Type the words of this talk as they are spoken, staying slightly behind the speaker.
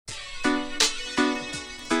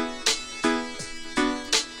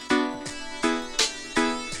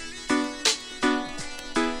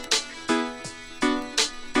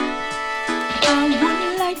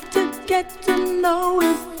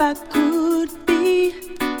I could be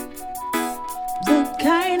the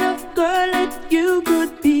kind of girl that you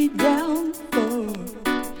could be down for.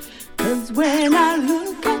 'Cause when I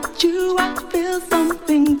look at you, I feel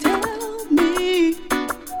something tell me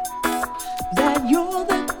that you're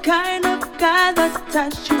the kind of guy that I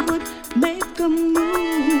should make a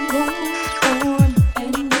move on.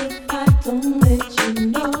 And if I don't let you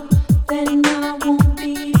know, then I won't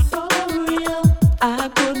be for real. I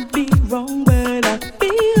could be wrong, but I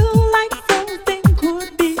feel like something could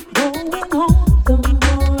be going on. The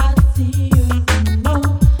more I see you, the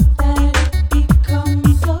more that it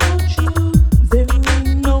becomes so true. There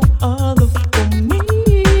ain't no other for me,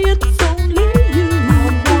 it's only you. I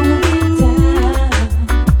wanna be down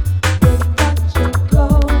with what you're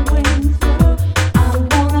going through. I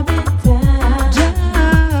wanna be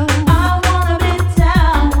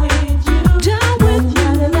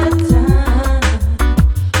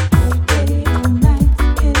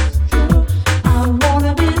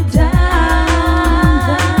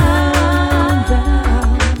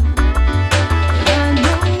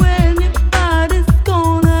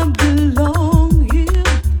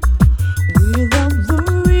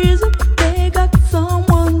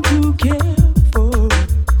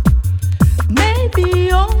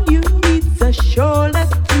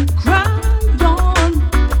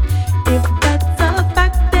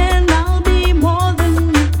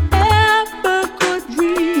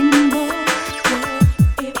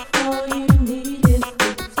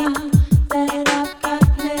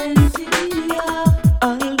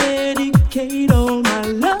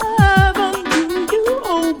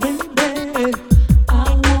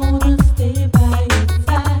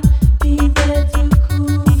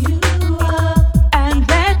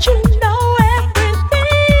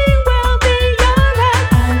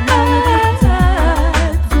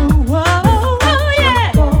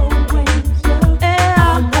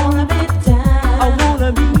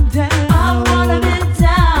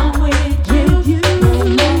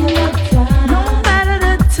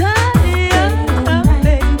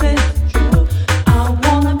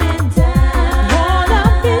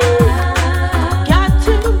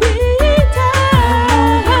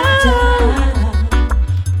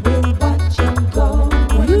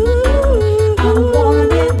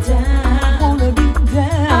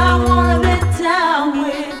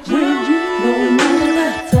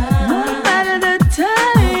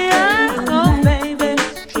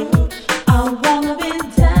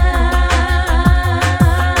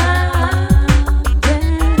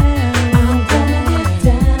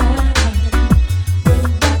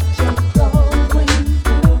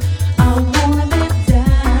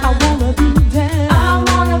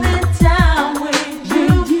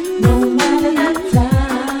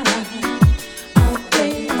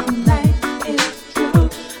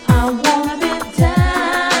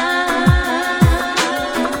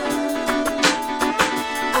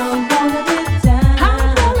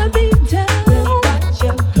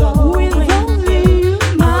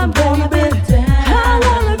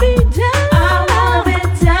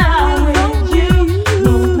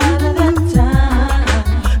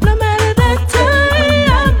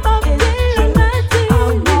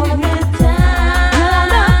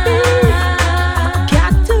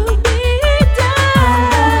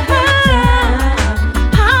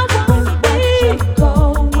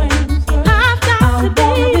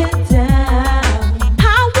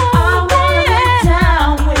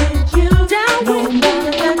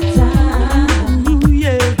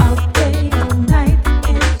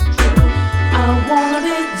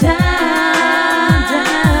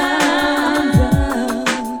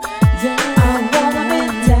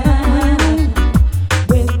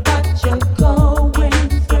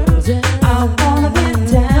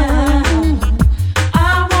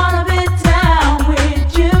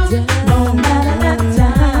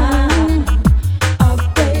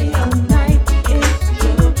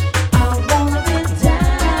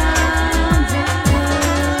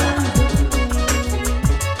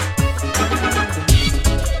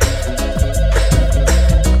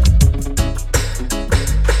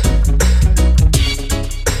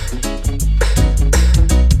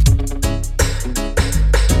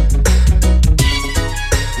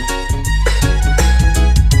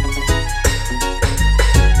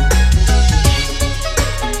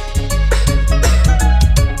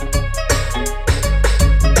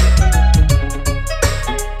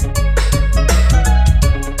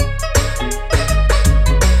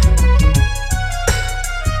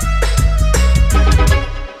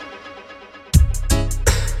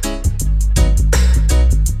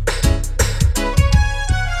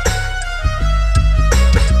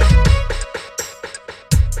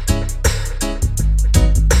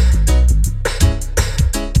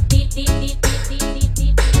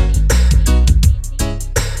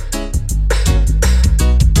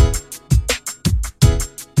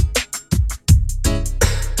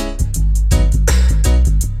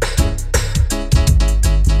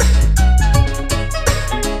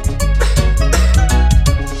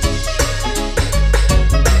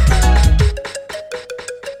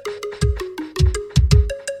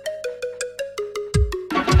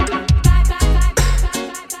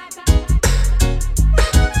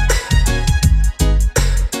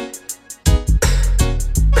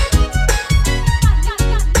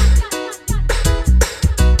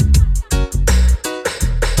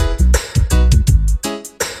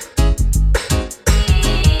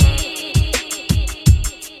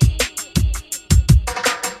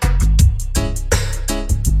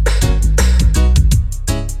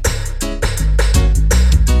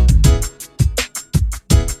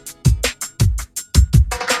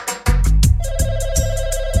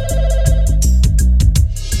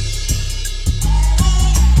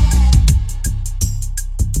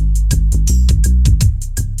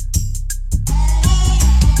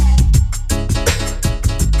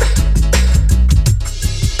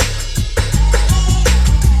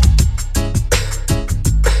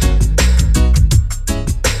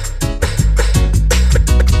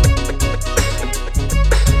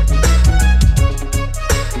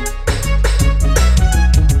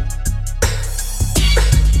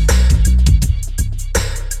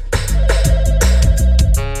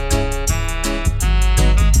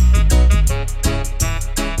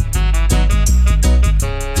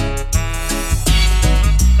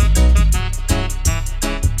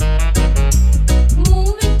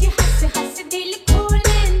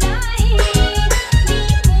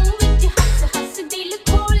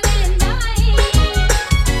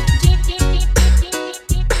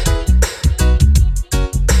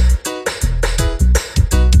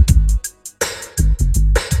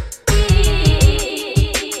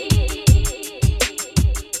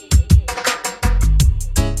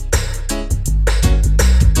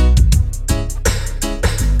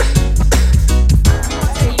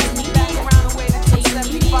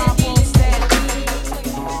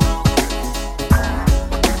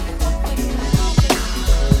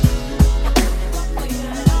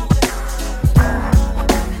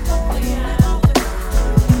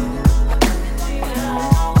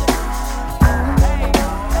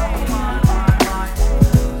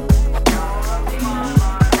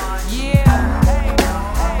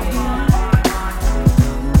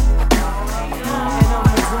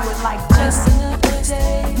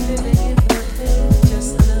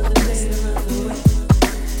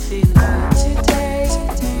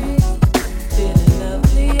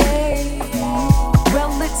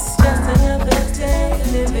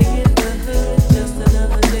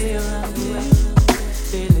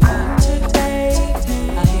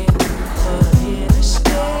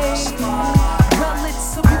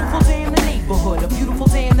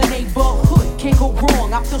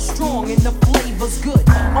and the flavor's good.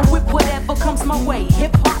 I'm with whatever comes my way.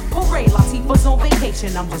 Hip hop parade, Latifah's on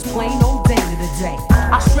vacation. I'm just plain old Dana today.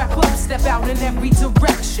 I strap up, step out in every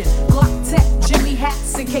direction. Glock tech, Jimmy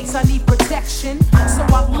hats in case I need protection. So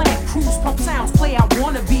I land, cruise, pump sounds, play out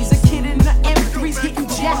wannabes. A kid in the M3's getting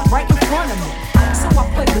jacked right in front of me. So I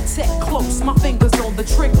play the tech close, my fingers on the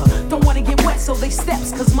trigger. Don't wanna get wet, so they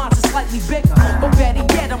steps, cause mine's is slightly bigger. But better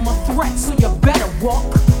yet, I'm a threat, so you better walk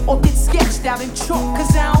or get sketched out in chalk,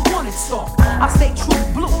 cause I don't wanna talk. I stay true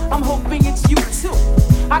blue, I'm hoping it's you too.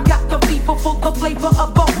 I got the fever for the flavor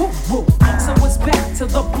of a woo-woo. So it's back to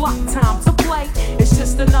the block, time to play. It's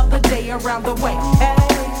just another day around the way. Hey,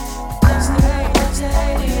 just another day,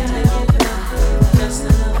 just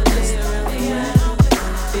another day around the way.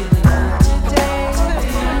 Feeling good today,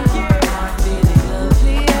 feeling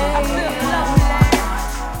lovely, I feel lovely.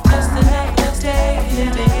 Just another day,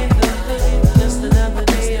 living in the hood. Just another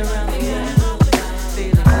day around the way.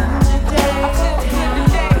 Feeling good today, I feel good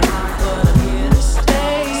today, but I'm here to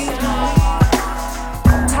stay.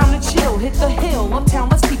 Time to chill, hit the hill, uptown,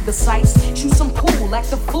 let's keep the sights. Shoot some pool,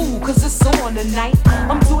 act a fool, cause it's on tonight.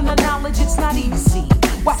 I'm doing the knowledge, it's not easy.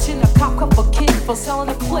 Watching a cop cup a kid for selling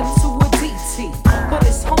a clip to a DT. But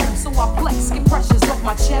it's home, so I flex, get pressures off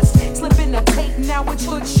my chest. Slip in the tape, now which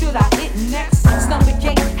hood should I hit next? Stomach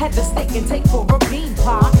ache, had the steak and take for a bean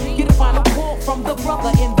pie. Get a final call from the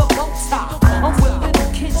brother in the bow tie. I'm where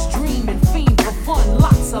little kids dream and fiend for fun.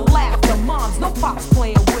 Lots of laughter, moms, no pops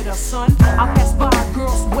playing with her son. I pass by a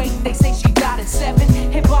girl's wait, they say she died at 7.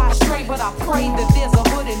 Hit by a stray, but I pray that there's a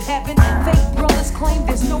hood in heaven. Fake brothers claim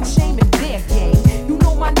there's no shame in their game. You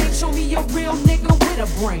know my name, show me a real nigga with a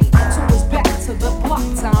brain. So it's back to the block,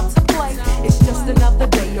 time to play. It's just another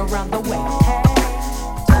day around the way. Hey,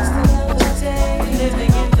 just another day,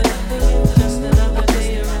 living in the hood. Just another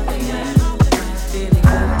day around the way. Feeling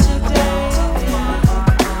good today,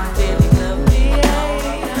 feeling lovely.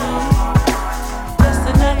 Just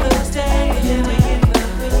another day, living in the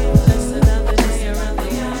hood. Just another day around the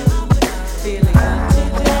way. Feeling good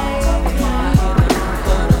today,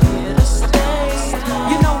 but I'm here to stay.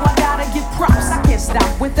 You know I gotta give props, I can't stop.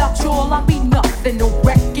 Without y'all I'll be nothing. No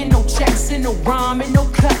wrecking, no checks, and no rhyming, no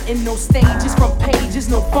cutting, no stages from pages,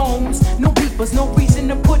 no phones, no beepers, no reason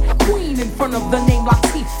to put Queen in front of the name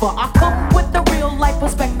Latifah. I come with the real life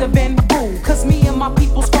perspective and rule, cause me and my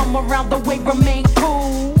peoples from around the way remain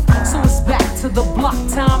cool. So it's back to the block,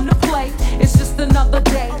 time to play. It's just another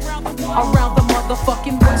day around the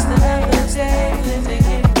motherfucking way. Just another day, living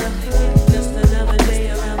in the hood. Just another day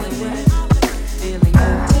around the way. Feeling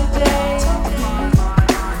good today,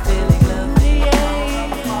 feeling lovely.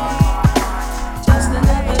 Just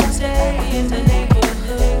another day in the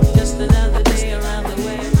neighborhood. Just another day around the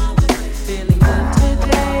way. Feeling good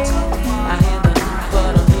today. I hear the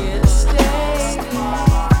but I'm here to stay.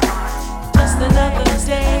 Just another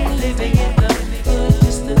day, living in the hood.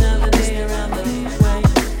 Just another day around the way.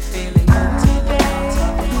 Feeling good today.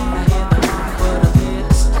 I hear the but I'm here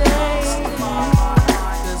to stay.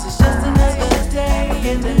 Cause it's just another day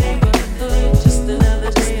in the neighborhood. Just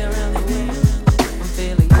another day around the way. I'm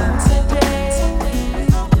feeling good today.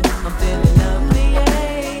 I'm feeling lovely.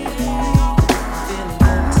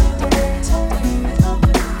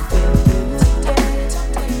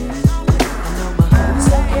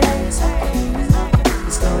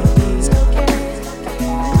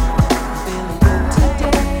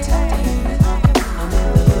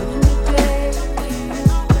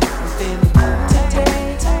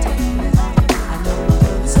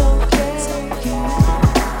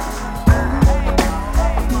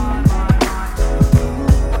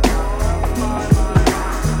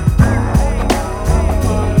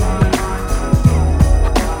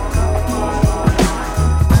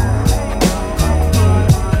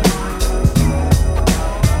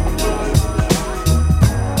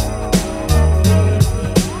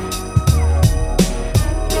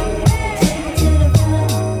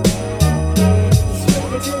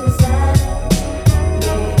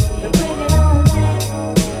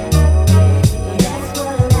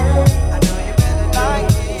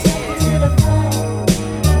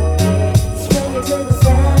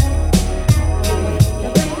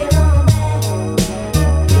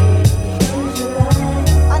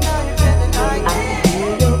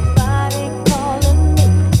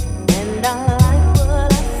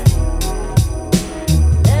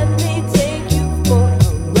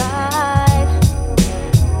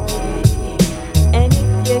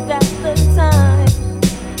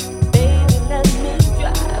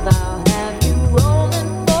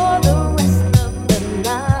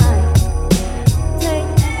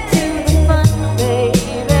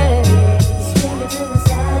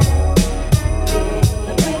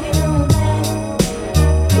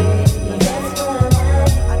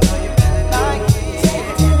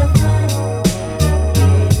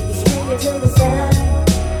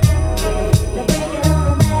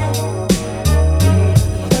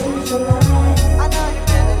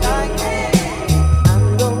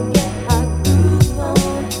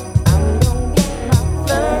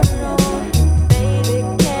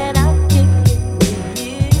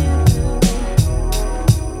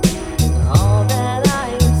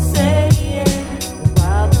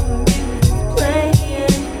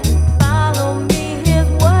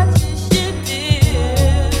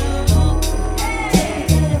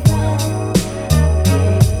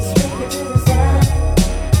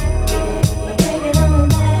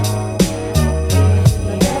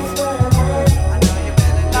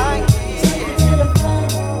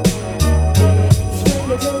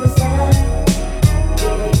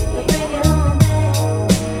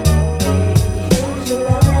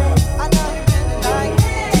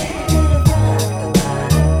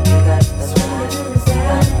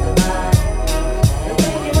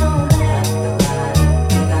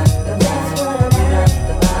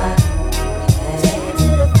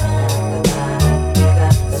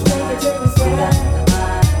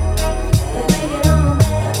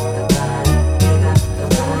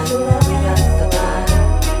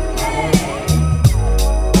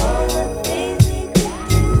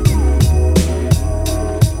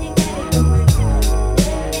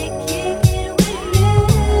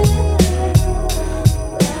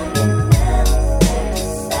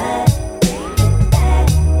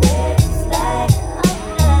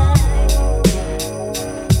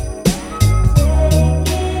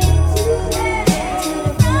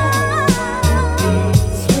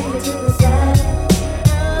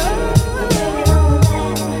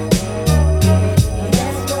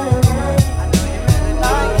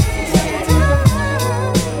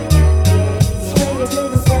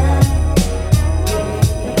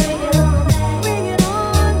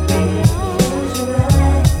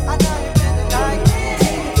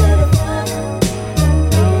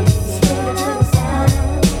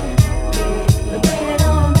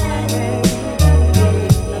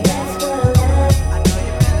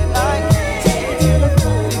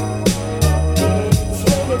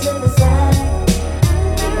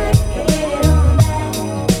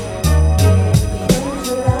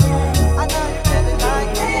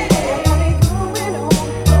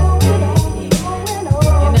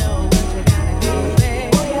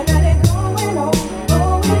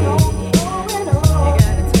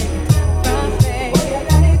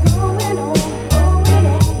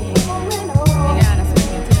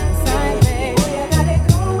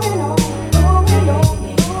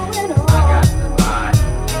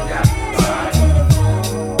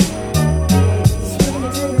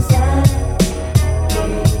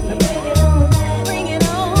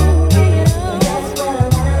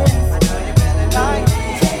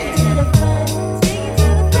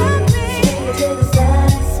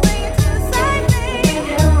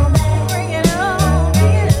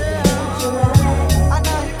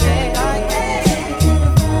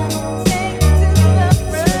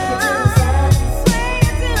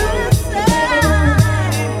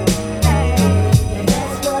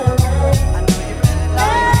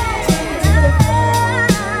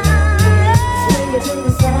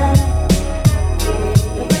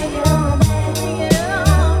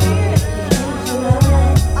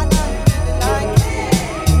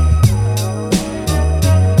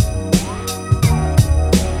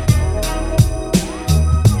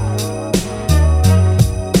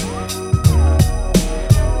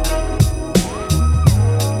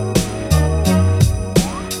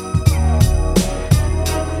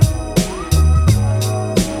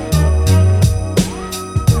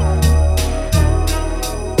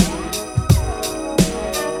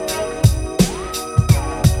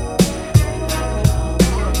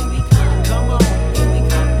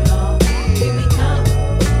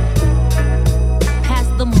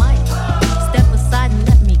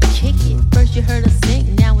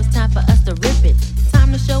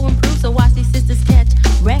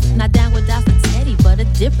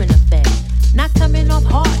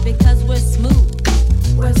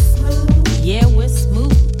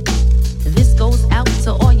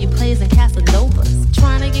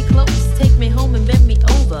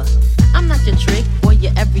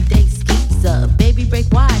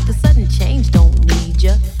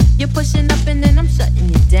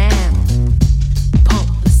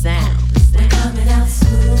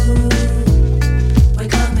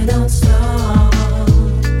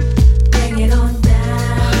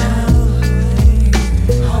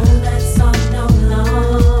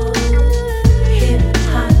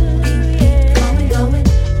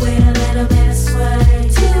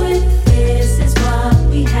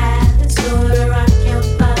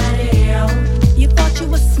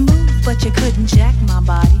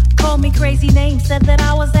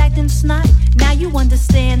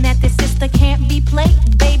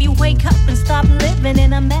 running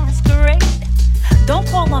in a masquerade. Don't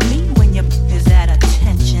call on me when your is at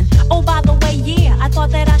attention. Oh, by the way, yeah, I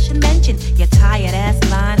thought that I should mention your tired ass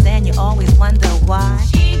lines and you always wonder why.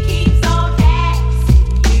 She keeps on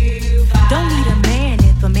asking you why. Don't need a man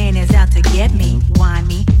if a man is out to get me. Why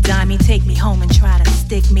me, dime me, take me home and try to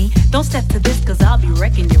stick me. Don't step to this cause I'll be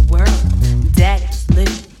wrecking your world. Daddy's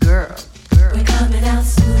little girl. We're coming out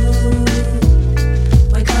smooth.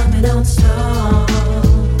 We're coming on strong.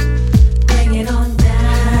 Bring it on down.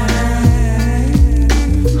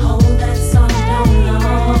 Hold that song down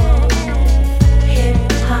low.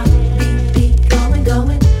 Hip hop, beat, going,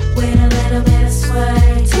 with a little bit of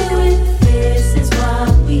sway to it. This is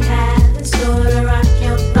what we have in store to rock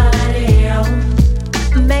your body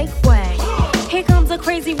on. Make way. Here comes a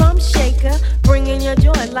crazy rum shaker, bringing your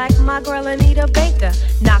joy like my girl Anita Baker.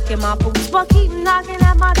 Knocking my boots, but keep knocking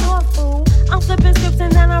at my door, fool. I'm flipping scripts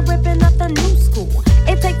and then I'm ripping up the new school.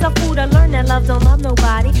 It takes a fool to learn that love don't love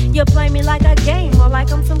nobody. You play me like a game or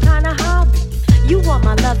like I'm some kind of hobby. You want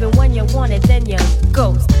my loving when you want it, then you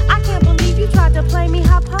ghost. I can't believe you tried to play me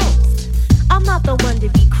hot post. I'm not the one to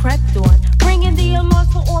be crept on, bringing the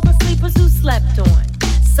alarms for all the sleepers who slept on.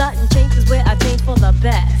 Sudden changes where I change for the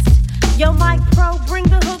best. Yo, Mike Pro, bring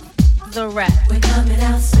the hook, the rest. We're coming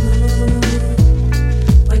out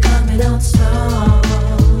smooth. We're coming on strong.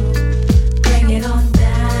 Bring it on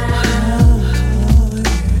down.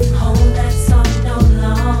 Hold that song no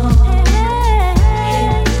long.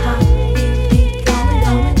 Hip hop, beat,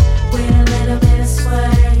 going, with a little bit of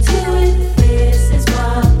sway to it. This is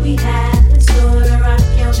what we have in store to rock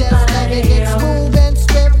your Just body. let it get smooth and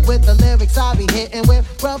swift with the lyrics I be hitting with.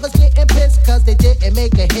 Brothers getting pissed cause they didn't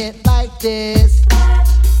make a hit like this.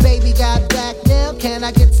 Baby got back now, can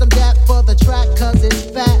I get some dap for the track cause it's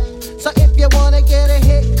fat. So if you wanna get a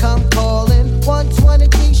hit, come callin'.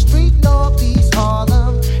 123 Street, Northeast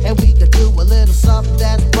Harlem. And we could do a little something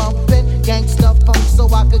that's bumpin'. Gangsta funk so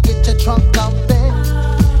I could get your trunk dumpin'.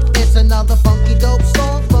 It's another funky dope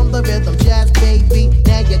song from the rhythm jazz, baby.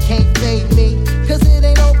 Now you can't fade me, cause it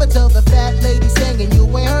ain't over till the fat lady singing. You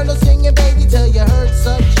ain't heard no singing, baby, till you heard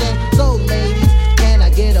such shame. So ladies, can I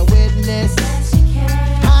get a witness?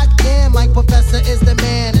 Hot damn, like Professor is the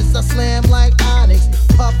man. It's a slam like Onyx.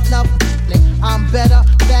 Puffed up, I'm better,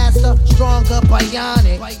 faster, stronger,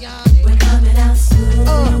 bionic. We're coming out smooth.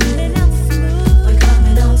 We're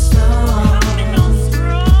coming on strong.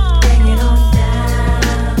 Bring it on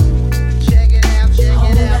down. Check it out, check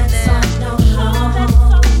Hold it out that now. song no long.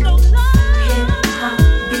 Hip hop,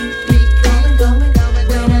 beat, going,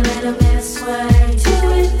 with a little bit of sway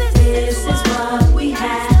to it. This is what we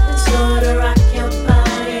have in store to rock your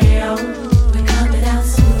body on. We're coming out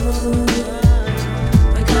smooth.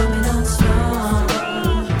 We're coming on strong.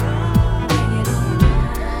 Bring it on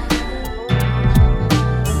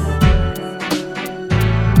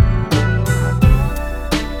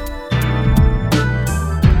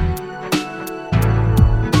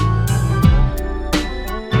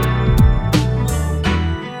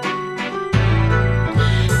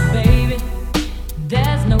Baby,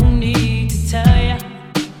 there's no need to tell ya.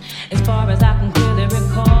 As far as I can clearly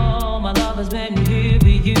recall, my love has been here for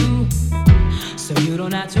you. So you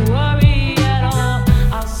don't have to worry at all.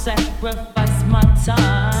 I'll sacrifice my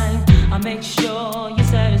time. I'll make sure you're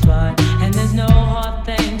satisfied. And there's no hard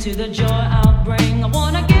thing to the joy I'll bring. I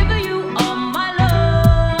wanna give you all my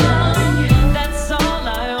love. That's all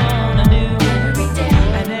I wanna do. every day.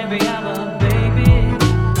 And every hour, baby.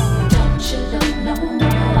 Don't you look no more.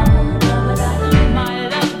 My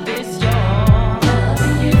love is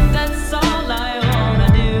yours. That's all I wanna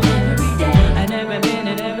do. Every day. And every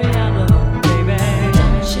minute, every hour, baby.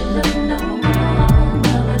 Don't you look no more.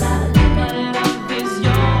 My love is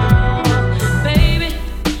yours, baby.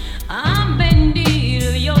 I'm in need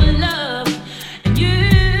of your love, and you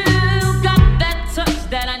got that touch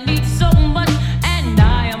that I need so much, and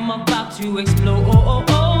I am about to explode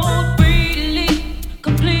freely,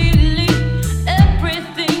 completely.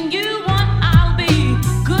 Everything you want, I'll be.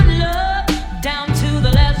 Good love down to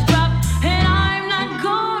the last drop, and I'm not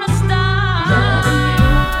gonna stop.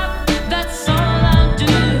 That's all I'll do.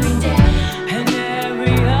 Every day. And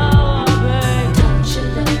every hour, babe, Don't you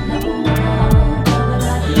look no more.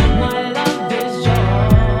 my love is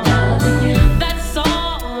yours. That's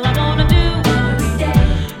all I wanna do. Every day.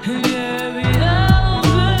 And every hour,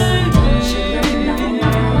 Don't you look no baby.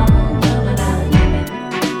 more.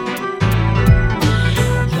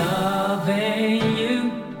 Loving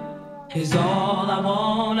you is all I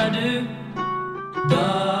wanna do.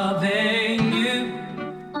 Loving you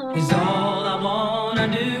is all I wanna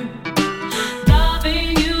do.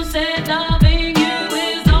 Loving you, said loving you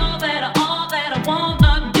is all that I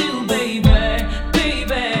wanna do, baby.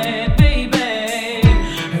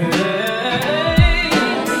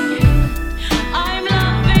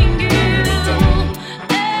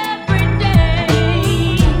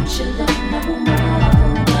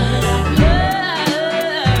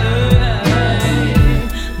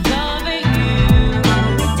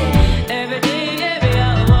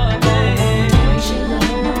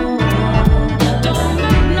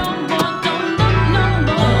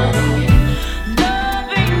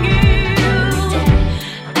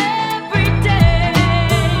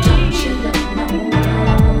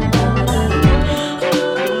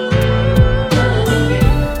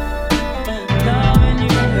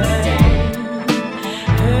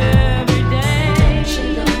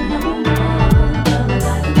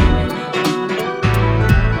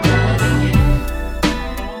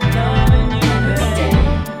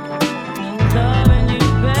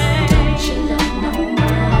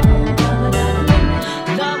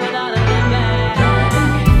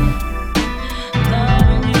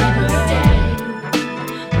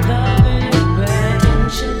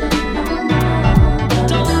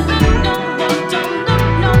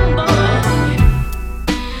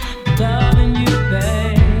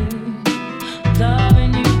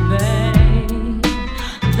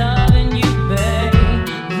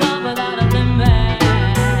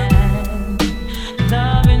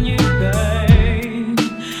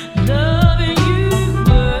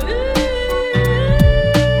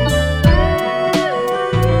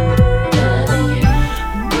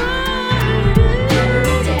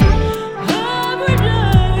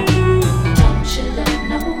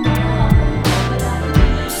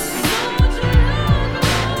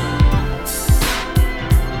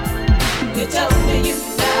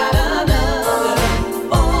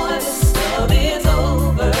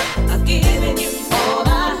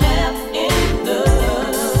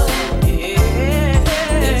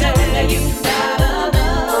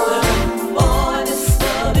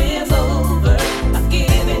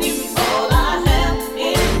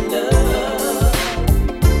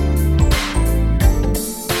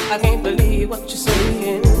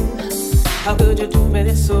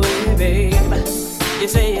 You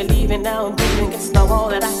say you're leaving now and baby, guess now all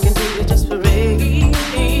that I can do is just pray.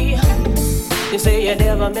 You say you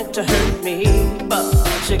never meant to hurt me, but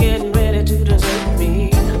you're getting ready to desert me.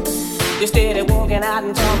 You're steady walking out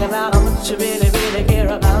and talking about how much you really, really care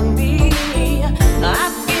about me.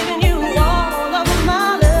 I've given you all of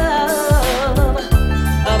my love,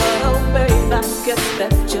 but oh babe, I guess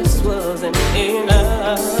that just wasn't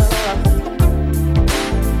enough.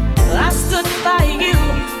 I stood by you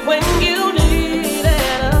when you needed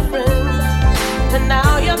a friend, and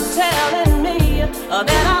now you're telling me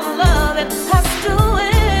that our love it has to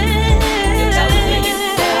end. You're telling me you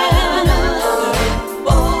got another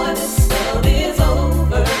boy, this love is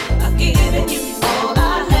over. I've given you all I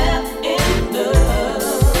have in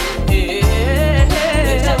love. Yeah.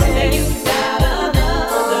 You're telling me you got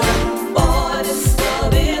another boy, this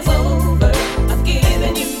love is over. I've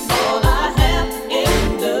given you all I have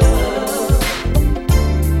in love.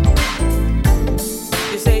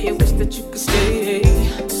 You say you wish that you could stay.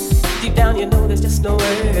 Deep down you know there's just no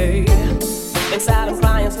way. Inside I'm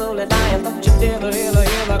crying, slowly dying, but you never, ever,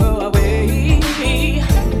 ever go away.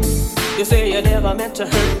 You say you never meant to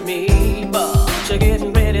hurt me, but you're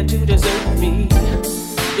getting ready to desert me.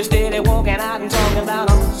 You're steady walking out and talking about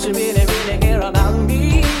how much you really, really care about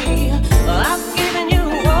me. I've given you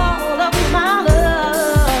all of my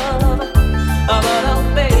love, but oh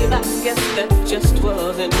babe, I guess that just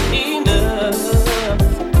wasn't enough.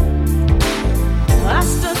 I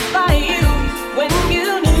stood by you when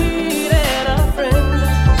you needed a friend,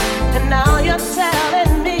 and now you're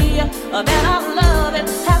telling me that our love it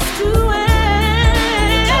has to end.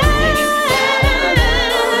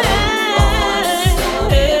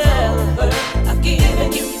 I've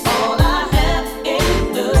given you all I have in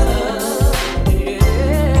love.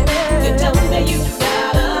 You're telling me you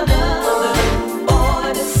got another boy,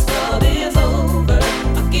 this love is over.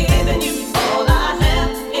 I've given you all I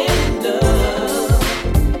have in love.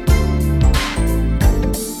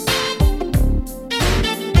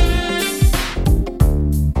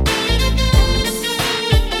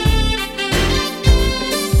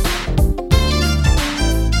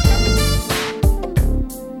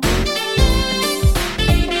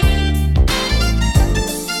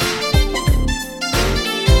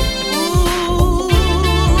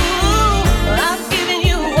 I've given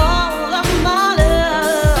you all of my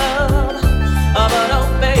love, but oh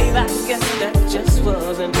babe, I guess that just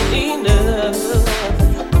wasn't enough.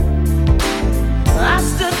 I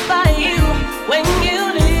stood by you when you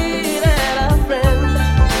needed a friend,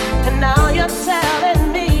 and now you're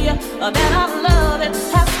telling me that our love it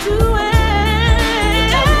has to end.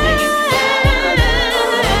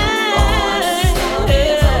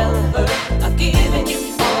 I've given you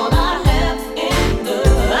all I have in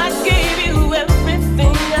love. I gave you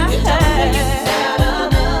everything I had.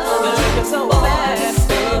 You're drinking so fast,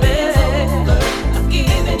 baby. I've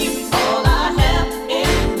given you all I have in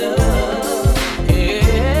love.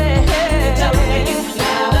 You're telling me you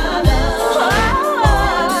got another.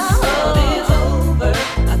 This love is over.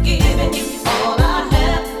 I've given you all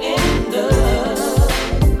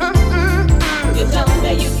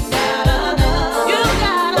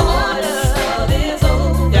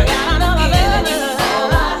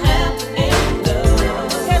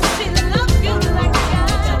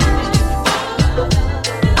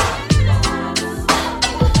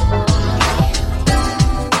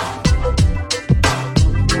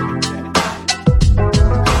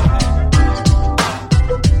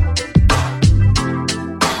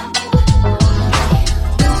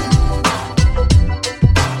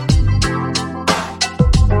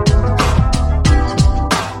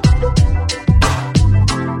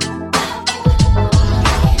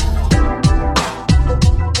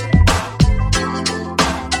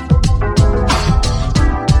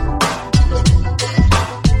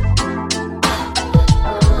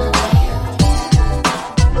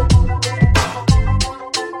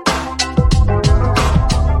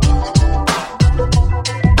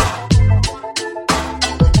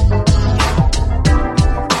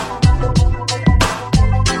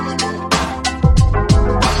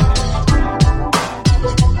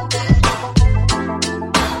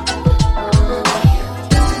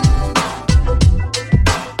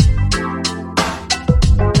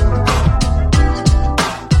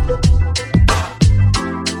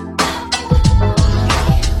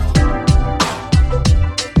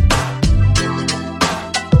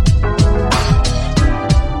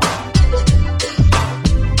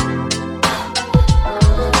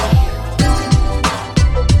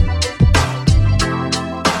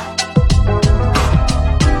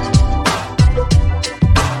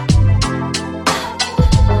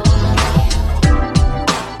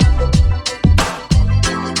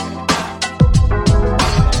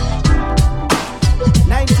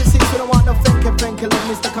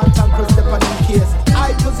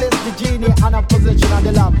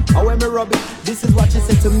me rub it. This is what she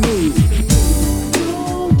said to me.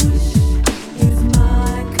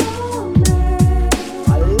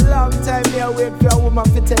 A long time me I wait for a woman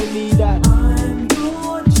to tell me that I'm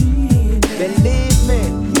your genie. Believe me.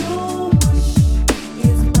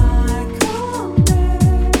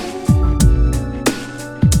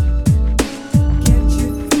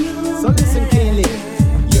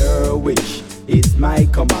 Is my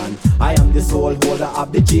command. I am the sole holder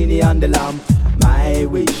of the genie and the lamp. My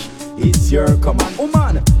wish is your command. Oh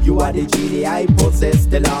man, you are the genie, I possess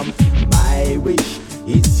the lamp. My wish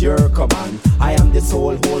is your command. I am the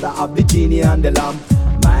sole holder of the genie and the lamp.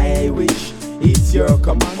 My wish is your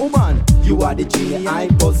command. Oh man, you are the genie, I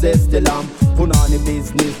possess the lamp. Put on the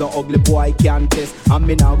business, no ugly boy can test. And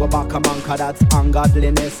me now go back a man, cause that's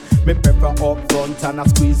ungodliness. Me prefer up front and I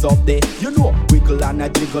squeeze up there. You know, wiggle and I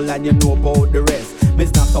jiggle and you know about the rest.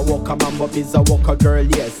 Me's not a walker man, but me's a walker girl,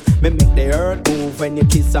 yes. Me make the earth move when you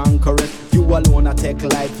kiss and caress. You alone I take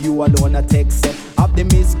life, you alone I take set. Up the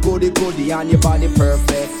miss goody goody and your body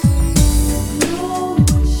perfect. Your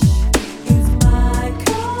wish is my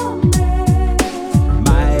command.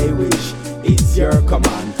 My wish is your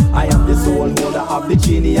command. I am the sole holder of the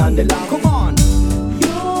genie and the lamp. Come on.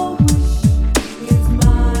 Your wish is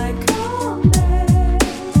my command.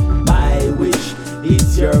 My wish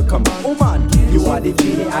is your command. Oh man, you are the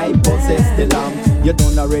genie, I possess the lamp. You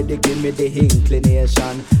don't already give me the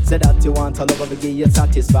inclination. Say that you want a lover to give you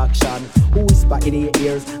satisfaction. Who whisper in your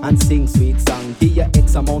ears and sing sweet song. Give you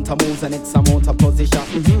X amount of moves and X amount of position.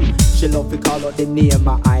 She love to call out the name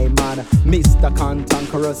of I man. Mr.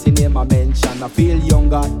 Cantankerous in name I mention. I feel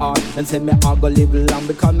young at heart and say me I go live long.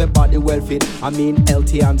 Because my body well fit, I mean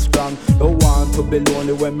healthy and strong. Don't want to be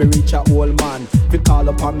lonely when me reach a old man. If you call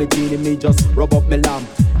upon me genie, me just rub up me lamp.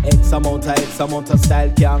 X amount of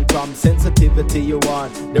style can't cram. Sensitivity you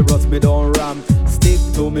want, the rust me don't ram. Stick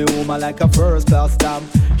to me woman like a first class stamp.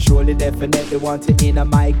 Surely definitely want to in a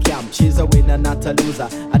my camp. She's a winner not a loser,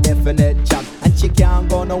 a definite champ. And she can't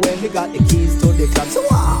go nowhere, me got the keys to the club. So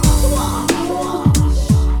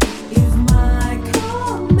is my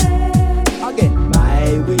command. Again,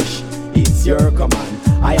 my wish is your command.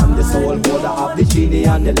 I am the sole holder of the genie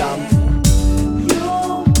and the lamp.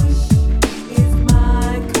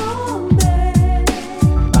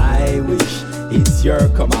 It's your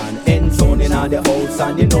command. End zone in all the house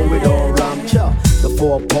and you know we don't ram. The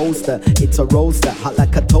 4-poster, it's a roaster, hot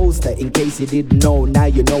like a toaster. In case you didn't know, now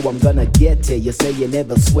you know I'm gonna get you. You say you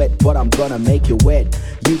never sweat, but I'm gonna make you wet.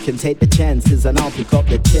 You can take the chances and I'll pick up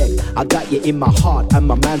the check. I got you in my heart and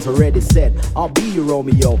my man's already set. I'll be your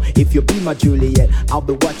Romeo if you be my Juliet. I'll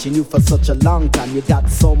be watching you for such a long time. You got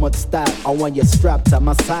so much style, I want you strapped at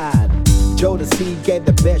my side. Joe the C gave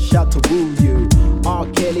the best shot to woo you. R.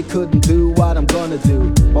 Kelly couldn't do what I'm gonna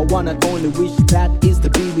do. My one and only wish that is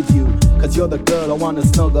to be with you. Cause you're the girl I wanna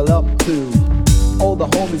snuggle up to. All the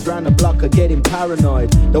homies round the block are getting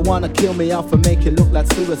paranoid. They wanna kill me off and make it look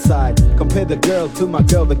like suicide. Compare the girl to my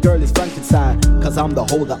girl, the girl is Frankenstein. Cause I'm the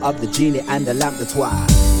holder of the genie and the lamp, that's why.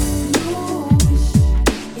 Your wish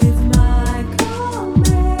is my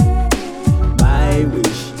command. My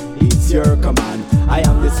wish is your command. I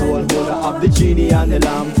am the sole holder of the genie and the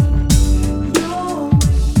lamp. Your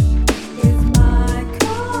wish is my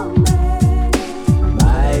command.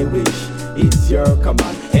 My wish is your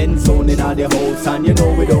command. End zone in all the house and you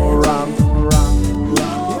know we don't ram.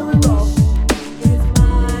 Your wish is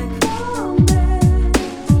my command.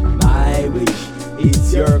 My wish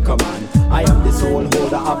is your command. I am the sole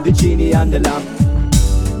holder of the genie and the lamp.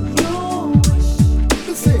 Your wish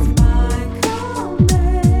is my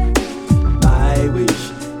command. My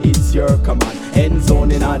wish is your command. End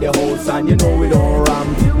zone in all the house and you know we don't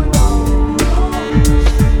ram.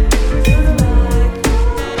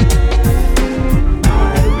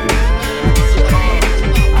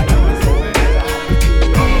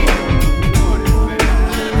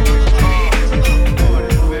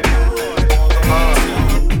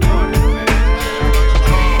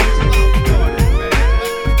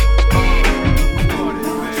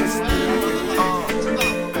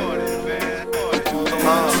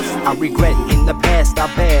 I regret in the past I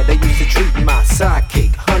bad. I used to treat my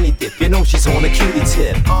sidekick, honey dip. You know she's on a cutie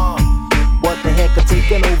tip. What the heck are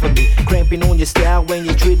taking over me? Cramping on your style when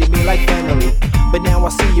you treated me like family. But now I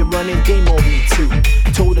see you running game on me too.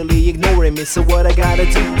 Totally ignoring me, so what I gotta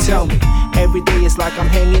do? Tell me. Every day it's like I'm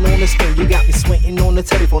hanging on a string. You got me sweating on the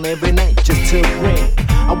telephone every night just to ring.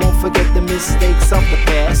 I won't forget the mistakes of the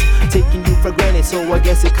past. Taking you for granted, so I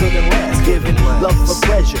guess it couldn't last. Giving love for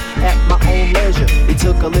pleasure at my own leisure. It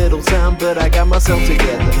took a little time, but I got myself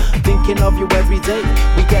together. Thinking of you every day,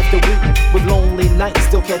 week after week. With lonely nights,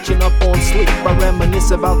 still catching up on sleep. I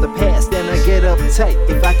reminisce about the past, then I get uptight.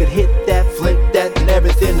 If I could hit that, flip that, and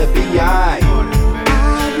everything to be alright.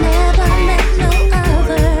 I've never met no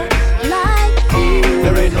other like you.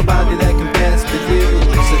 There ain't nobody that can pass with you.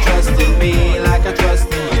 So trust in me like I trust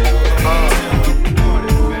in you.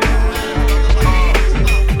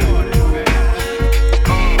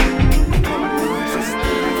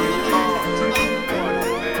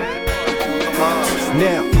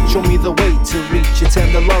 Now, show me the way to reach your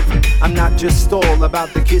tender loving. I'm not just all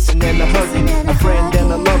about the kissing and the hugging. A friend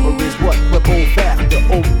and a lover is what we're both after.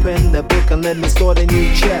 Open the book and let me start a new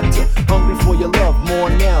chapter. Hungry for your love more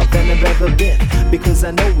now than I've ever been. Because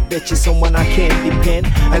I know that you're someone I can't depend.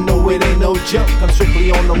 I know it ain't no joke, I'm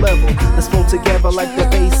strictly on the level. Let's flow together like the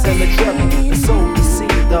bass and the treble. And so the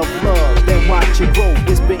seed of love, then watch it grow.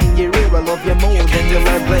 Whisper in your ear, I love you more than you'll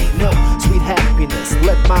ever know. Sweet happiness,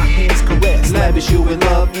 let my hands caress. Lavish you with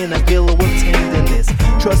love in a pillow of tenderness.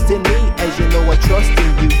 Trust in me as you know I trust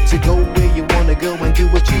in you. To go where you wanna go and do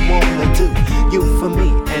what you wanna do. You for me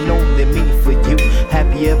and only me for you.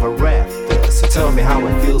 Happy ever after, so tell me how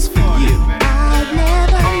it feels for you. I've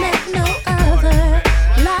never met no other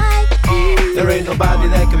like you. There ain't nobody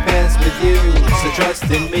that can pass with you. So trust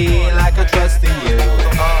in me like I trust in you.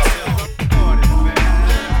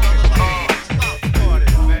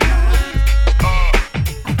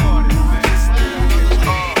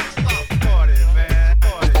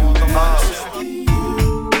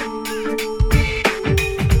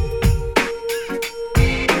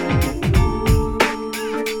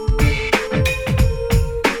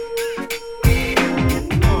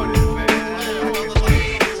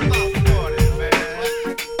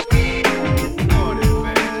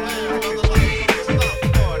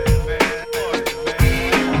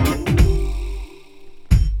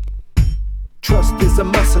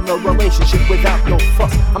 Relationship without no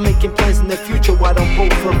fuss. I'm making plans in the future, why don't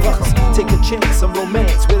both of us take a chance on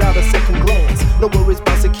romance without a second glance? No worries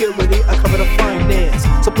about security, I cover the finance.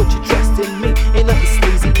 So put your trust in me, ain't nothing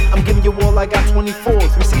sleazy. I'm giving you all I got, 24,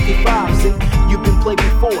 365. See, you've been played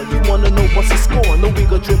before, you wanna know what's the score. No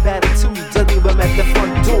ego drip attitudes, I leave them at the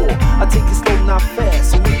front door. I take it slow, not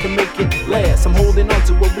fast, so we can make it last. I'm holding on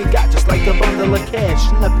to what we got, just like a bundle of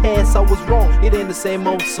cash. In the past I was wrong, it ain't the same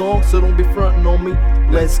old song, so don't be frontin' on me.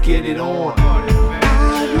 Let's get it on.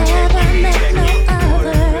 I've never met no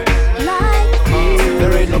other like you.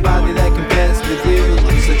 There ain't nobody that can pass with you.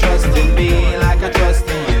 So trust in me like I trust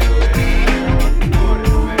in you.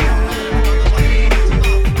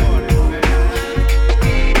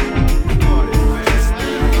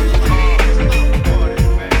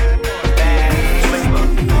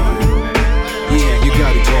 Yeah, you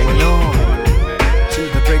got it going on till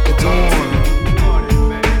the break of dawn.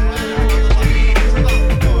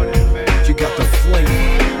 You got the flavor.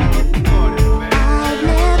 I've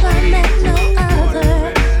never met no other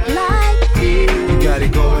like you. You got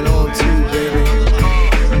it going on too, baby.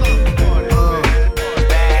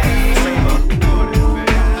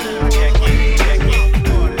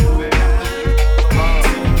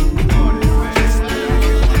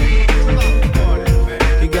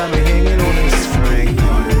 You got me hanging on this string.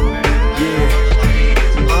 Yeah.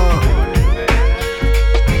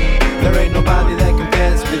 There ain't nobody that can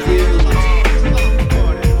pass with you.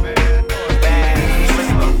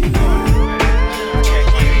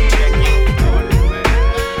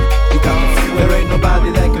 There ain't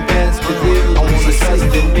nobody that can pass with you. I wanna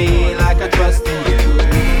trust in me like I trust in you.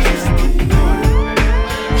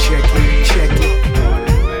 Check it, check it.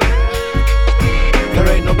 There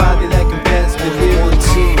ain't nobody that can pass with you. 1,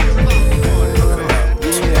 2.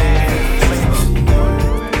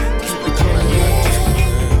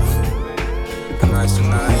 Nice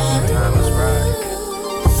tonight, time is right.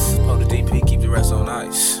 Hold the DP, keep the rest on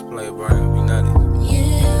ice. Play it right, be nutty.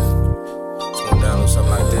 Let's go down on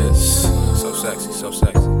something like this. So sexy, so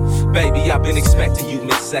sexy. Baby, I've been expecting you,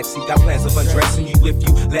 Miss Sexy. Got plans of undressing you if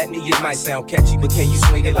you let me. It might sound catchy, but can you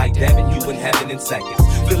swing it like Devin? You in heaven in seconds.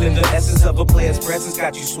 Feeling the essence of a player's presence.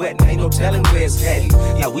 Got you sweating, ain't no telling where it's heading.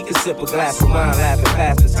 Yeah, we can sip a glass of wine, laugh and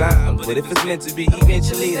pass the time. But if it's meant to be,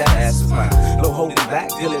 eventually that ass is mine. No holding back,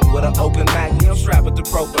 dealing with an open Mac. I'm strapped with the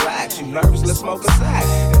prophylax. You nervous? Let's smoke a sack.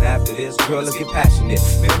 And after this, girl, let's get passionate.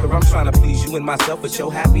 Remember, I'm trying to please you and myself with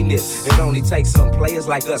your happiness. It only takes some players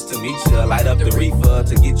like us to meet you. Light up the reefer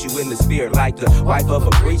to get you in the spirit like the wife of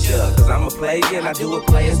a preacher. Cause I'm a player and I do what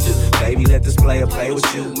players do. Baby, let this player play with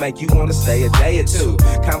you, make you wanna stay a day or two.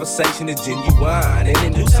 Conversation is genuine, and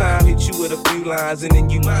in due time hit you with a few lines and then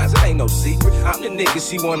you mine. It ain't no secret, I'm the nigga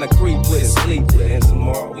she wanna creep with and sleep with. And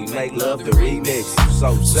tomorrow we make love the remix. You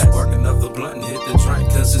so sexy. Spark another blunt and hit the drink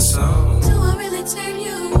cause it's on. Do I really turn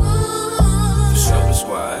you on? For sure, that's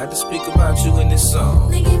why I had to speak about you in this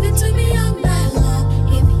song. They give it to me all night long.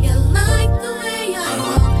 If you like the way I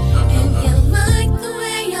walk, and you like the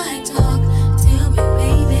way I talk, tell me,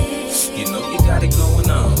 baby. You know you got it going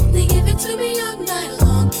on. They give it to me all night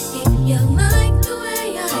long. If you like the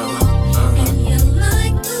way I walk, and you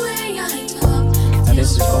like the way I talk. Now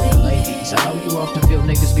this is for the ladies. I know you often feel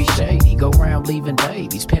niggas be shady. Go around leaving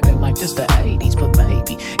babies, pimping like this the 80s. But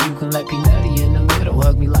baby, you can let me nutty in the middle.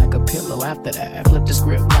 Hug me like a pillow after that. I flip the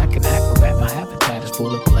script like an acrobat. My habitat is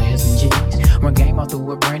full of players and G's. Run game off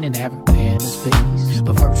through a brain and have paying his fees.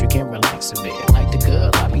 But first you can relax a bit. Like the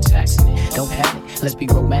girl, I be taxing it. Don't panic, let's be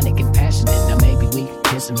romantic and passionate. Now maybe we can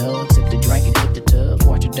kiss and hug, sip the drink and hit the tub.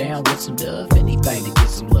 Wash it down with some dove, anything to get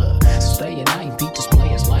some love. So stay at night, beat this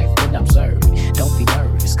player's life and observe it. Don't be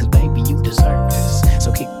nervous, cause baby you deserve this.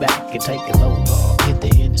 So kick back and take a load off. Hit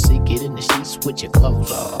the Hennessy, get in the sheets with your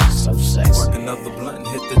clothes off. So sexy. Spark another blunt and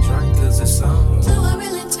hit the drink cause it's on. Do I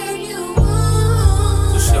really turn you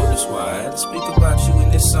on? For sure, that's why I had to speak about you in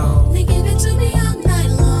this song. They give it to me all night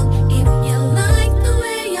long. If you like the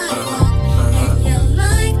way I walk, and you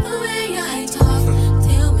like the way I talk,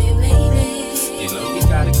 tell me, baby. You know you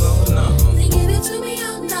got it going on. They give it to me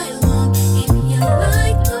all night long. If you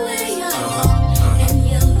like the way I walk, and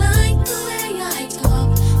you like the way I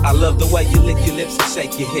talk. I love the way you lick your lips and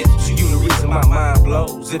shake your hips. You the reason my mind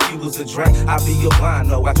blows. If you was a drink, I'd be your wine.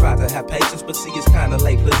 No, I tried to have patience, but see it's kinda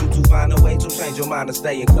late. Plus you to find a way to change your mind and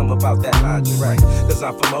stay and come about that lingerie. Cause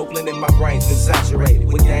I'm from Oakland and my brain's been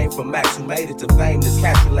saturated with game from Max who made it to fame that's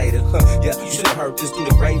calculated. Yeah, you should've heard this through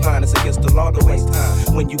the grapevine. It's against the law to waste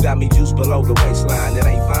time when you got me juiced below the waistline. It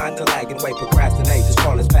ain't fine to lag and wait, procrastinate. Just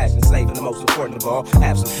call this passion safe, and the most important of all,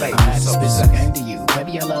 have some faith. I had to spit some game to you.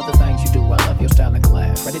 Baby, I love the things you do. I love your style and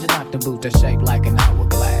class. Ready to knock the boot that's shaped like an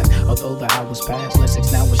hourglass. Although the hours pass, let's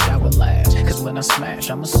 6 now a shower last. Cause when I smash,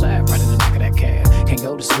 I'm a sap right in the back of that cab. Can't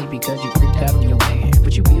go to sleep because you freaked out on your man.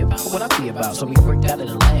 But you be about what I be about, so we freaked out of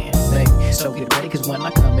the land, baby. So get ready, cause when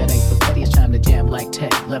I come, it ain't for petty. It's time to jam like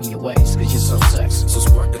tech. Love me your waist, cause you're so sexy. So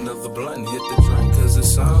spark another blunt and hit the drink cause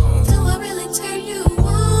it's on. Do I really turn you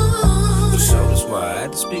on? For sure, that's why I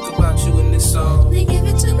had to speak about you in this song. They give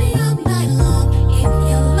it to me all night long. If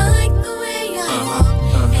you like the way I walk,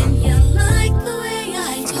 and you like the way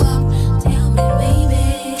I talk, tell me, baby.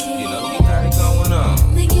 You know you got it going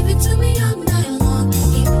on. They give it to me all night long.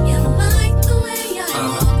 If you like the way I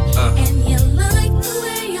walk, and you like the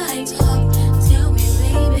way I talk, tell me,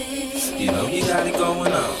 baby. You know you got it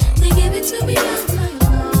going on. They give it to me all night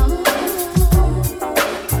long.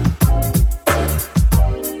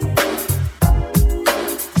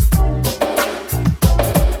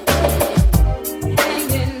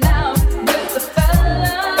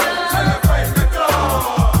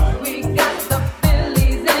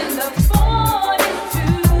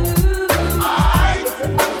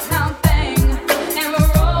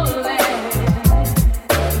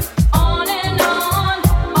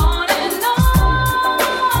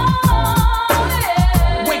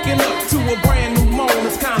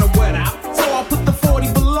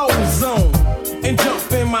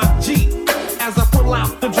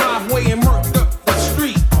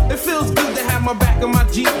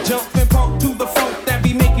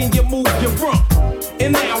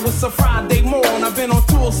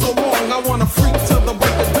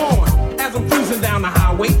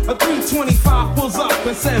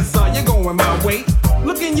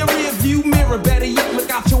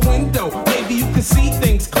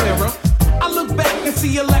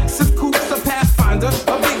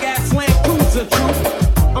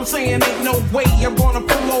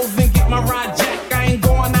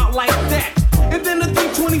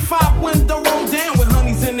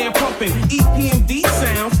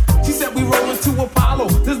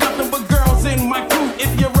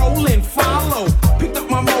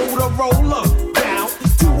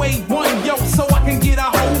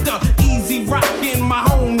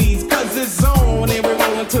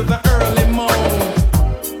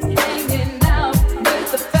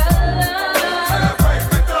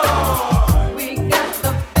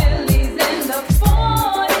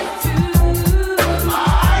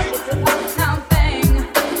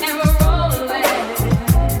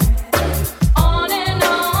 On and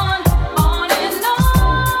on.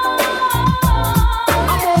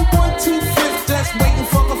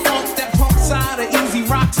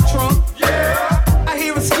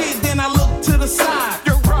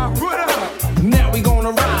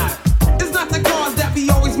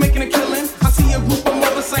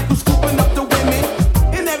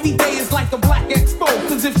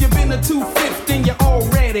 you've been to 250, then you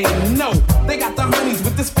already know. They got the honeys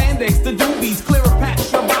with the spandex, the doobies, clear a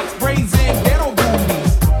patch, your box braids and ghetto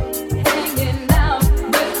boobies. Hanging out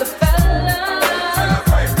with the fellas.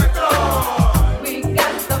 Celebrate the dawn. We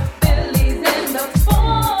got the Phillies and the 42.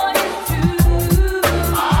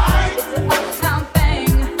 It's an uptown thing,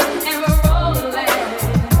 and we're rolling.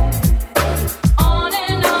 On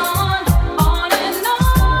and on, on and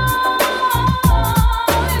on.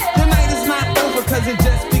 The night is not over cause it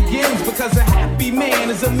just begins. Because a happy man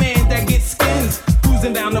is a man that gets skins.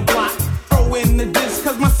 Cruising down the block, throw in the disc.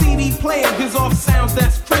 Cause my CD player gives off sounds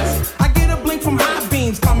that's crisp. I get a blink from high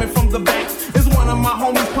beams coming from the back. It's one of my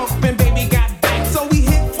homies pumping, baby got back. So we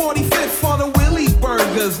hit 45th for the Willie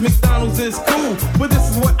Burgers. McDonald's is cool, but this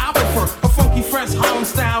is what I prefer. A funky, fresh, Harlem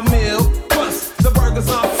style meal. Plus, the burgers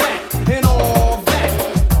are fat and all that.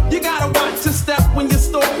 You gotta watch your step when you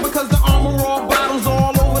stalk. Because the Armor All bottles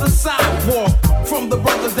all over the sidewalk. From the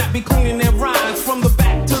brothers that be cleaning their rides. From the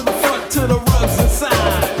back to the front to the rugs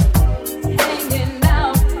inside. Hanging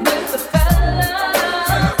out with the fellas.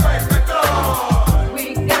 Celebrate the dawn.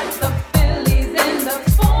 We got the Phillies and the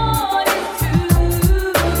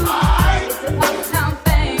 42. It's an uptown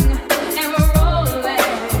thing, and we're rolling.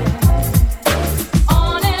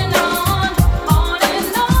 On and on, on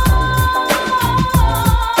and on.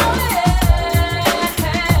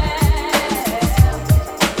 Yeah.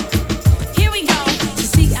 Here we go. To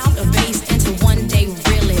seek out a base and to one day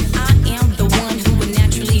reel it. I am the one who would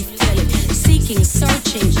naturally feel it. Seeking,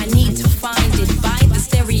 searching, I need to find it. By the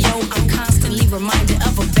stereo, I'm constantly reminded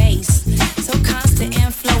of a bass. So constant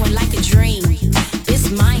and flowing like a dream. It's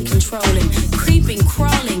mind controlling, creeping,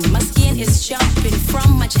 crawling. My skin is jumping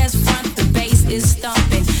from my chest front. The bass is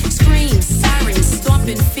stomping. Screams, sirens,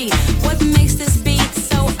 stomping feet. What makes this beat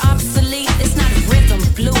so obsolete? It's not rhythm,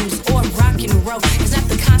 blues, or rock and roll. It's not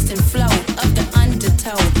the constant flow of the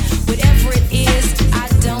undertow. Whatever it is, I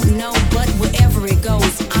don't know, but wherever it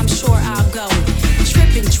goes, I'm sure I'll go.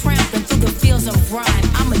 Tripping, tramping through the fields of rhyme.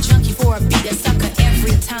 I'm a junkie for a beat, a sucker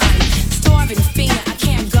every time. Starving, fiending, I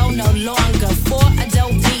can't go no longer. For a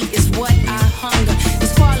dope beat is what I hunger.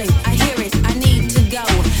 It's calling, I hear it, I need to go.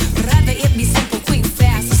 Rather it be simple, quick,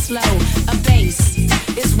 fast, or slow. A bass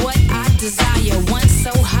is what I desire. One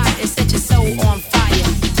so hot, it set your soul on fire.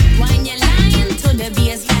 Wind your line to the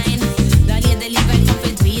baseline. Don't you deliver up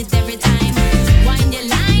and tweet every time. Wind your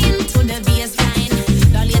line to the baseline.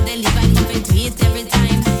 Don't you deliver up and tweet every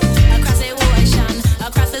time. Across the ocean,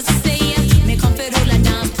 across the sea, me come for rule and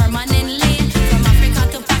dance permanently. From Africa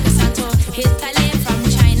to Pakistan to Italy, from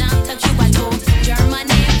China to Cuba to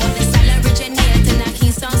Germany. But the style originates in a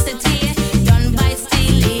Kingston city, done by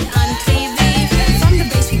Steely on TV. From the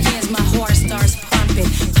bass begins, my heart starts pumping,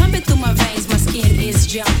 pumping through my veins. My skin is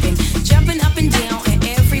jumping, jumping up and down in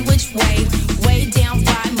every which way, way down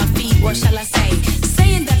by my feet. What shall I say?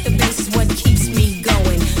 Saying that the bass is what keeps me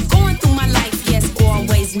going, going through my life. Yes,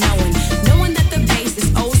 always knowing that the bass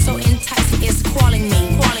is oh so enticing. It's calling me,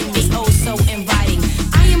 it's oh so inviting.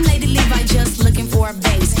 I am Lady Levi, just looking for a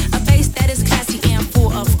bass that is classy and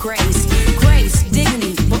full of grace,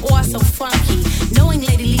 dignity, but also funky. Knowing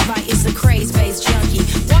Lady Levi is a craze bass junkie.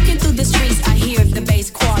 Walking through the streets, I hear the bass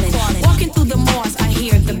calling. Walking through the malls, I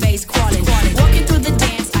hear the bass calling. Walking through the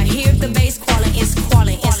dance, I hear the bass calling. It's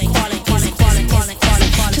calling, it's calling, it's calling, it's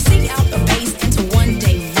calling. To seek out a bass and to one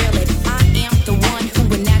day reel it. I am the one who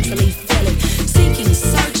would naturally feel it. Seeking,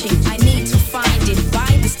 searching, I need to find it. By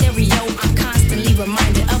the stereo, I'm constantly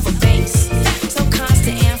reminded of a bass. So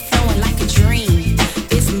constant and flowing like a dream.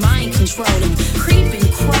 It's mind controlling, creeping,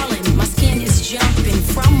 crawling. My skin is jumping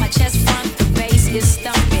from my chest front. The bass is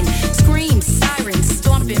stumping. Screams, sirens,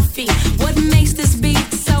 stomping feet. What makes this beat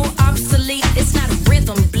so obsolete? It's not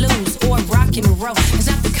rhythm, blues, or rock and roll. It's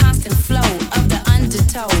not the constant flow of the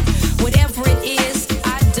undertow. Whatever it is,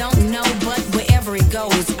 I don't know, but wherever it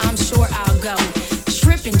goes, I'm sure I'll go.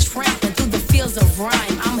 Tripping, tramping through the fields of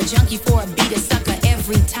rhyme. I'm a junkie for a beat, a sucker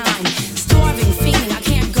every time. Starving, fiending, I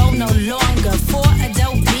can't go no longer. For a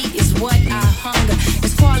dope beat is what I hunger.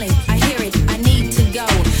 It's calling, I hear it, I need to go.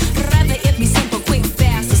 Rather it be simple, quick,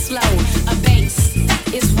 fast, or slow. A bass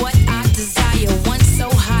is what I desire. One so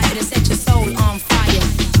hot, it'll set your soul on fire.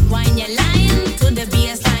 Wind your line to the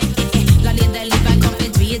baseline. Lolly the leave, I come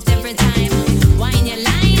and tweet every time. Wind your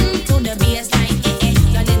line to the baseline.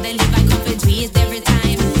 Lolly the leave, I come and tweet every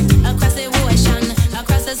time. Across the ocean,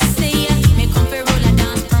 across the sea, me come for roll and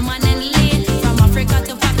dance permanently.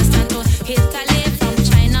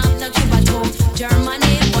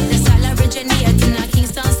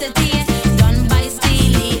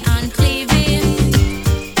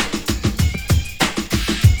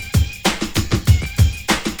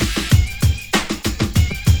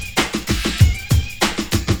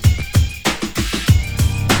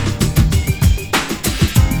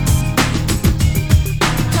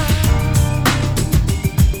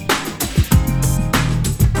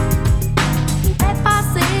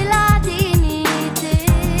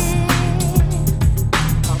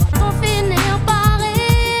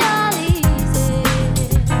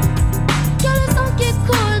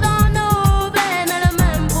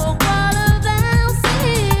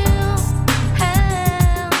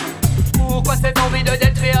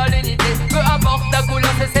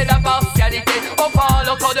 réalité. On parle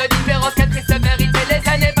encore de différence, quelle triste vérité. Les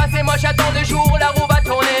années passées, moi j'attends le jour où la roue va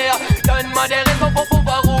tourner. Donne-moi des raisons pour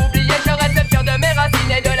pouvoir oublier. Je reste fier de mes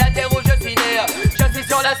racines et de la terre où je suis né. Je suis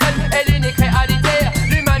sur la seule et l'unique réalité.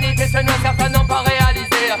 L'humanité se noie, certains n'ont pas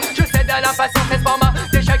réalisé. Je cède à l'impatience, espoir m'a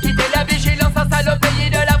déjà quitté. La vigilance s'installe au pays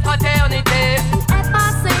de la fraternité.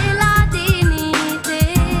 Effacer la dignité,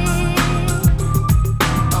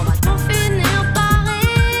 on va tout finir par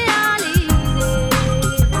réaliser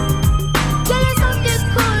que les sangs qui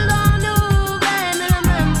coulent dans nos veines, le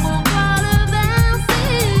même pourquoi le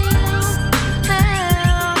verser.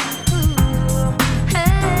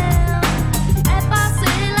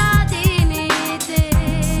 Effacer la dignité,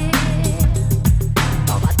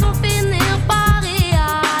 on va tout finir par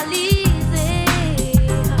réaliser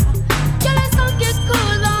que les sangs qui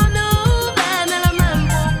coulent dans nos veines, le même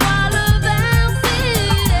pourquoi le verser.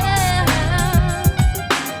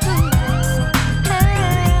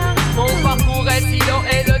 Mon parcours est si long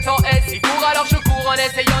et le temps est si court. Alors je cours en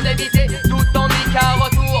essayant d'éviter tout ennui car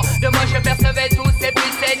autour de moi je percevais tous ces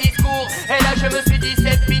bruits, ces discours. Et là je me suis dit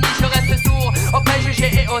c'est fini, je reste sourd aux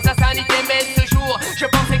préjugés et aux insanités. Mais ce jour je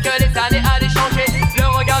pensais que les années allaient changer. Le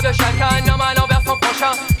regard de chacun homme allant vers son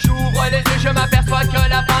prochain. J'ouvre les yeux, je m'aperçois que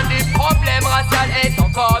la fin du problème racial est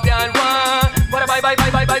encore bien loin. Voilà bye bye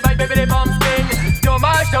bye bye bye bye baby les bombs sting.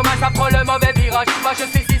 Dommage, dommage, ça prend le mauvais virage. Moi je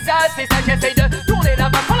suis si sale, j'essaye de tourner la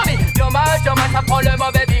page. Follow me. Dommage, dommage, ça prend le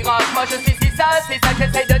mauvais virage. Moi je suis si sale,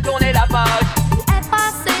 j'essaye de tourner la page.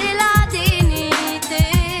 Effacer la dignité,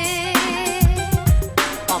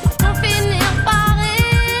 on va tout finir par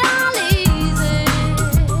réaliser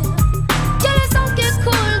que les sangs qui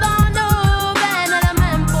coulent dans nos veines, le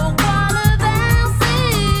même pourquoi le verser.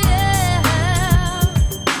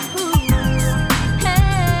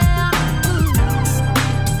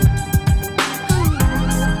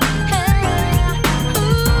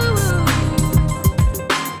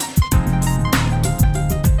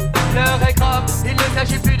 L'heure est grave, il ne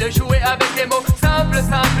s'agit plus de jouer avec des mots simples,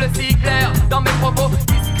 simples, si clairs dans mes propos.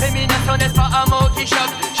 Discrimination n'est pas un mot qui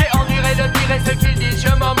choque. J'ai enduré le pire et ce qu'ils disent,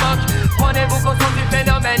 je m'en moque. Prenez-vous conscience du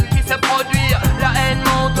phénomène qui se produit. La haine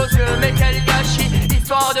monte aux yeux, mais quel gâchis.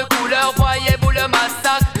 Histoire de couleur, voyez-vous le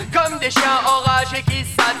massacre. Comme des chiens enragés qui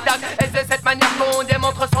s'attaquent. Est-ce de cette manière qu'on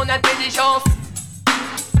démontre son intelligence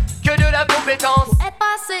que de la compétence?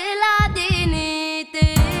 Effacer la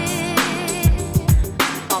dignité,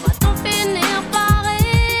 on va tout finir par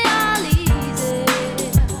réaliser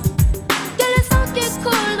que les sangs qui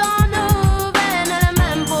coulent dans nos veines, le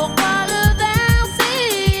même pourquoi le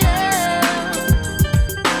verser.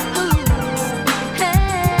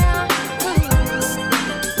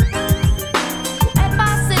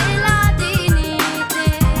 Effacer la dignité,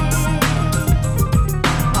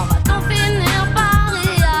 on va tout finir par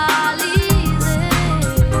réaliser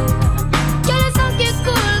que les sangs qui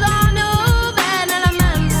coulent dans nos veines, le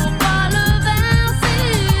même pourquoi le verser.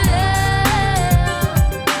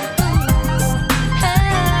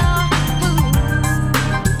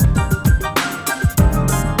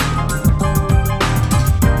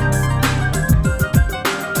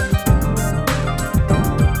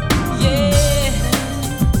 Yeah.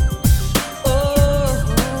 Oh.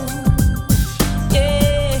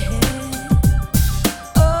 Yeah.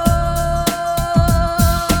 Oh.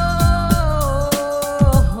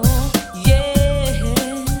 Yeah.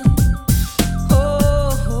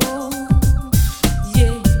 Oh.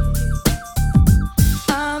 Yeah.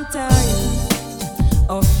 I'm tired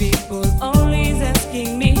of people always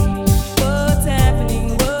asking me what's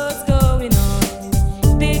happening, what's going on.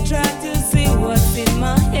 They try to see what's in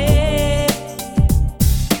my head.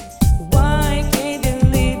 Why can't they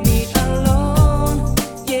leave me alone?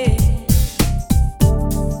 Yeah.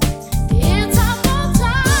 It's about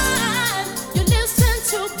time you listen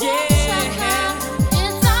to Possum.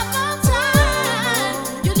 It's about time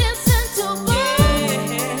you listen to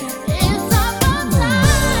Possum. It's about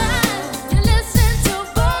time you listen to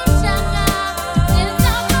Possum.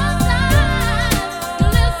 It's about time you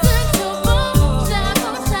listen to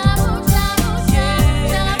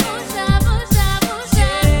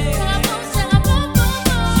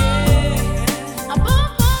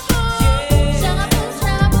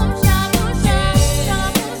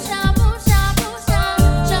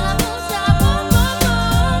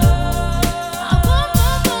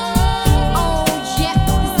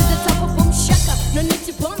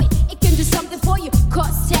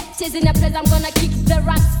in a place I'm gonna kick the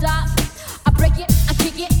rock stop. I break it, I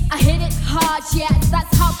kick it, I hit it hard, yeah.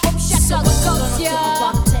 That's how Boom Shaka goes,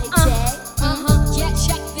 yeah. Yeah,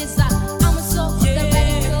 check this out. I'm a soul, the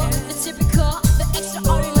radical, the typical, the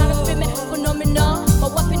extraordinary, phenomenal. My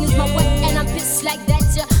weapon is my weapon, and I'm pissed like that,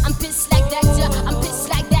 yeah. I'm pissed like that.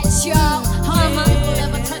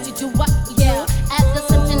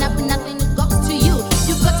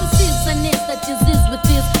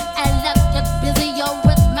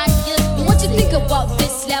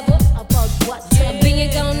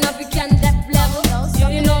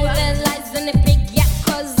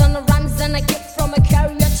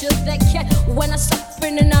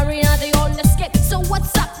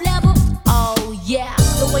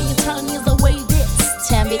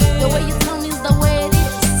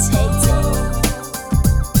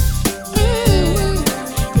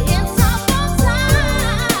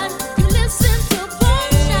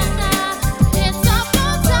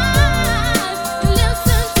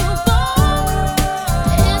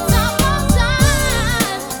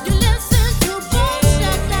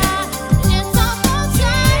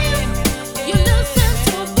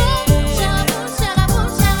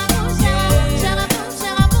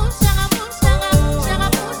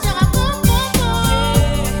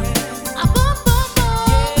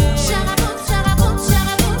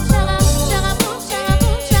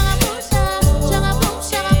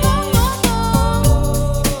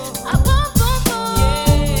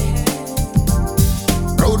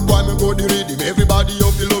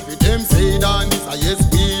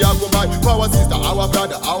 our sister, our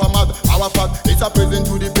brother, our mother, our father. It's a present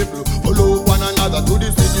to the people who love one another, to the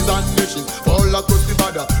cities and nations all across the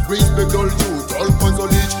border. Respect all youth, all console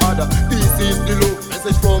each other. This is the love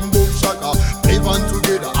message from Boom Shaka. Live on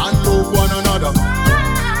together and love one another.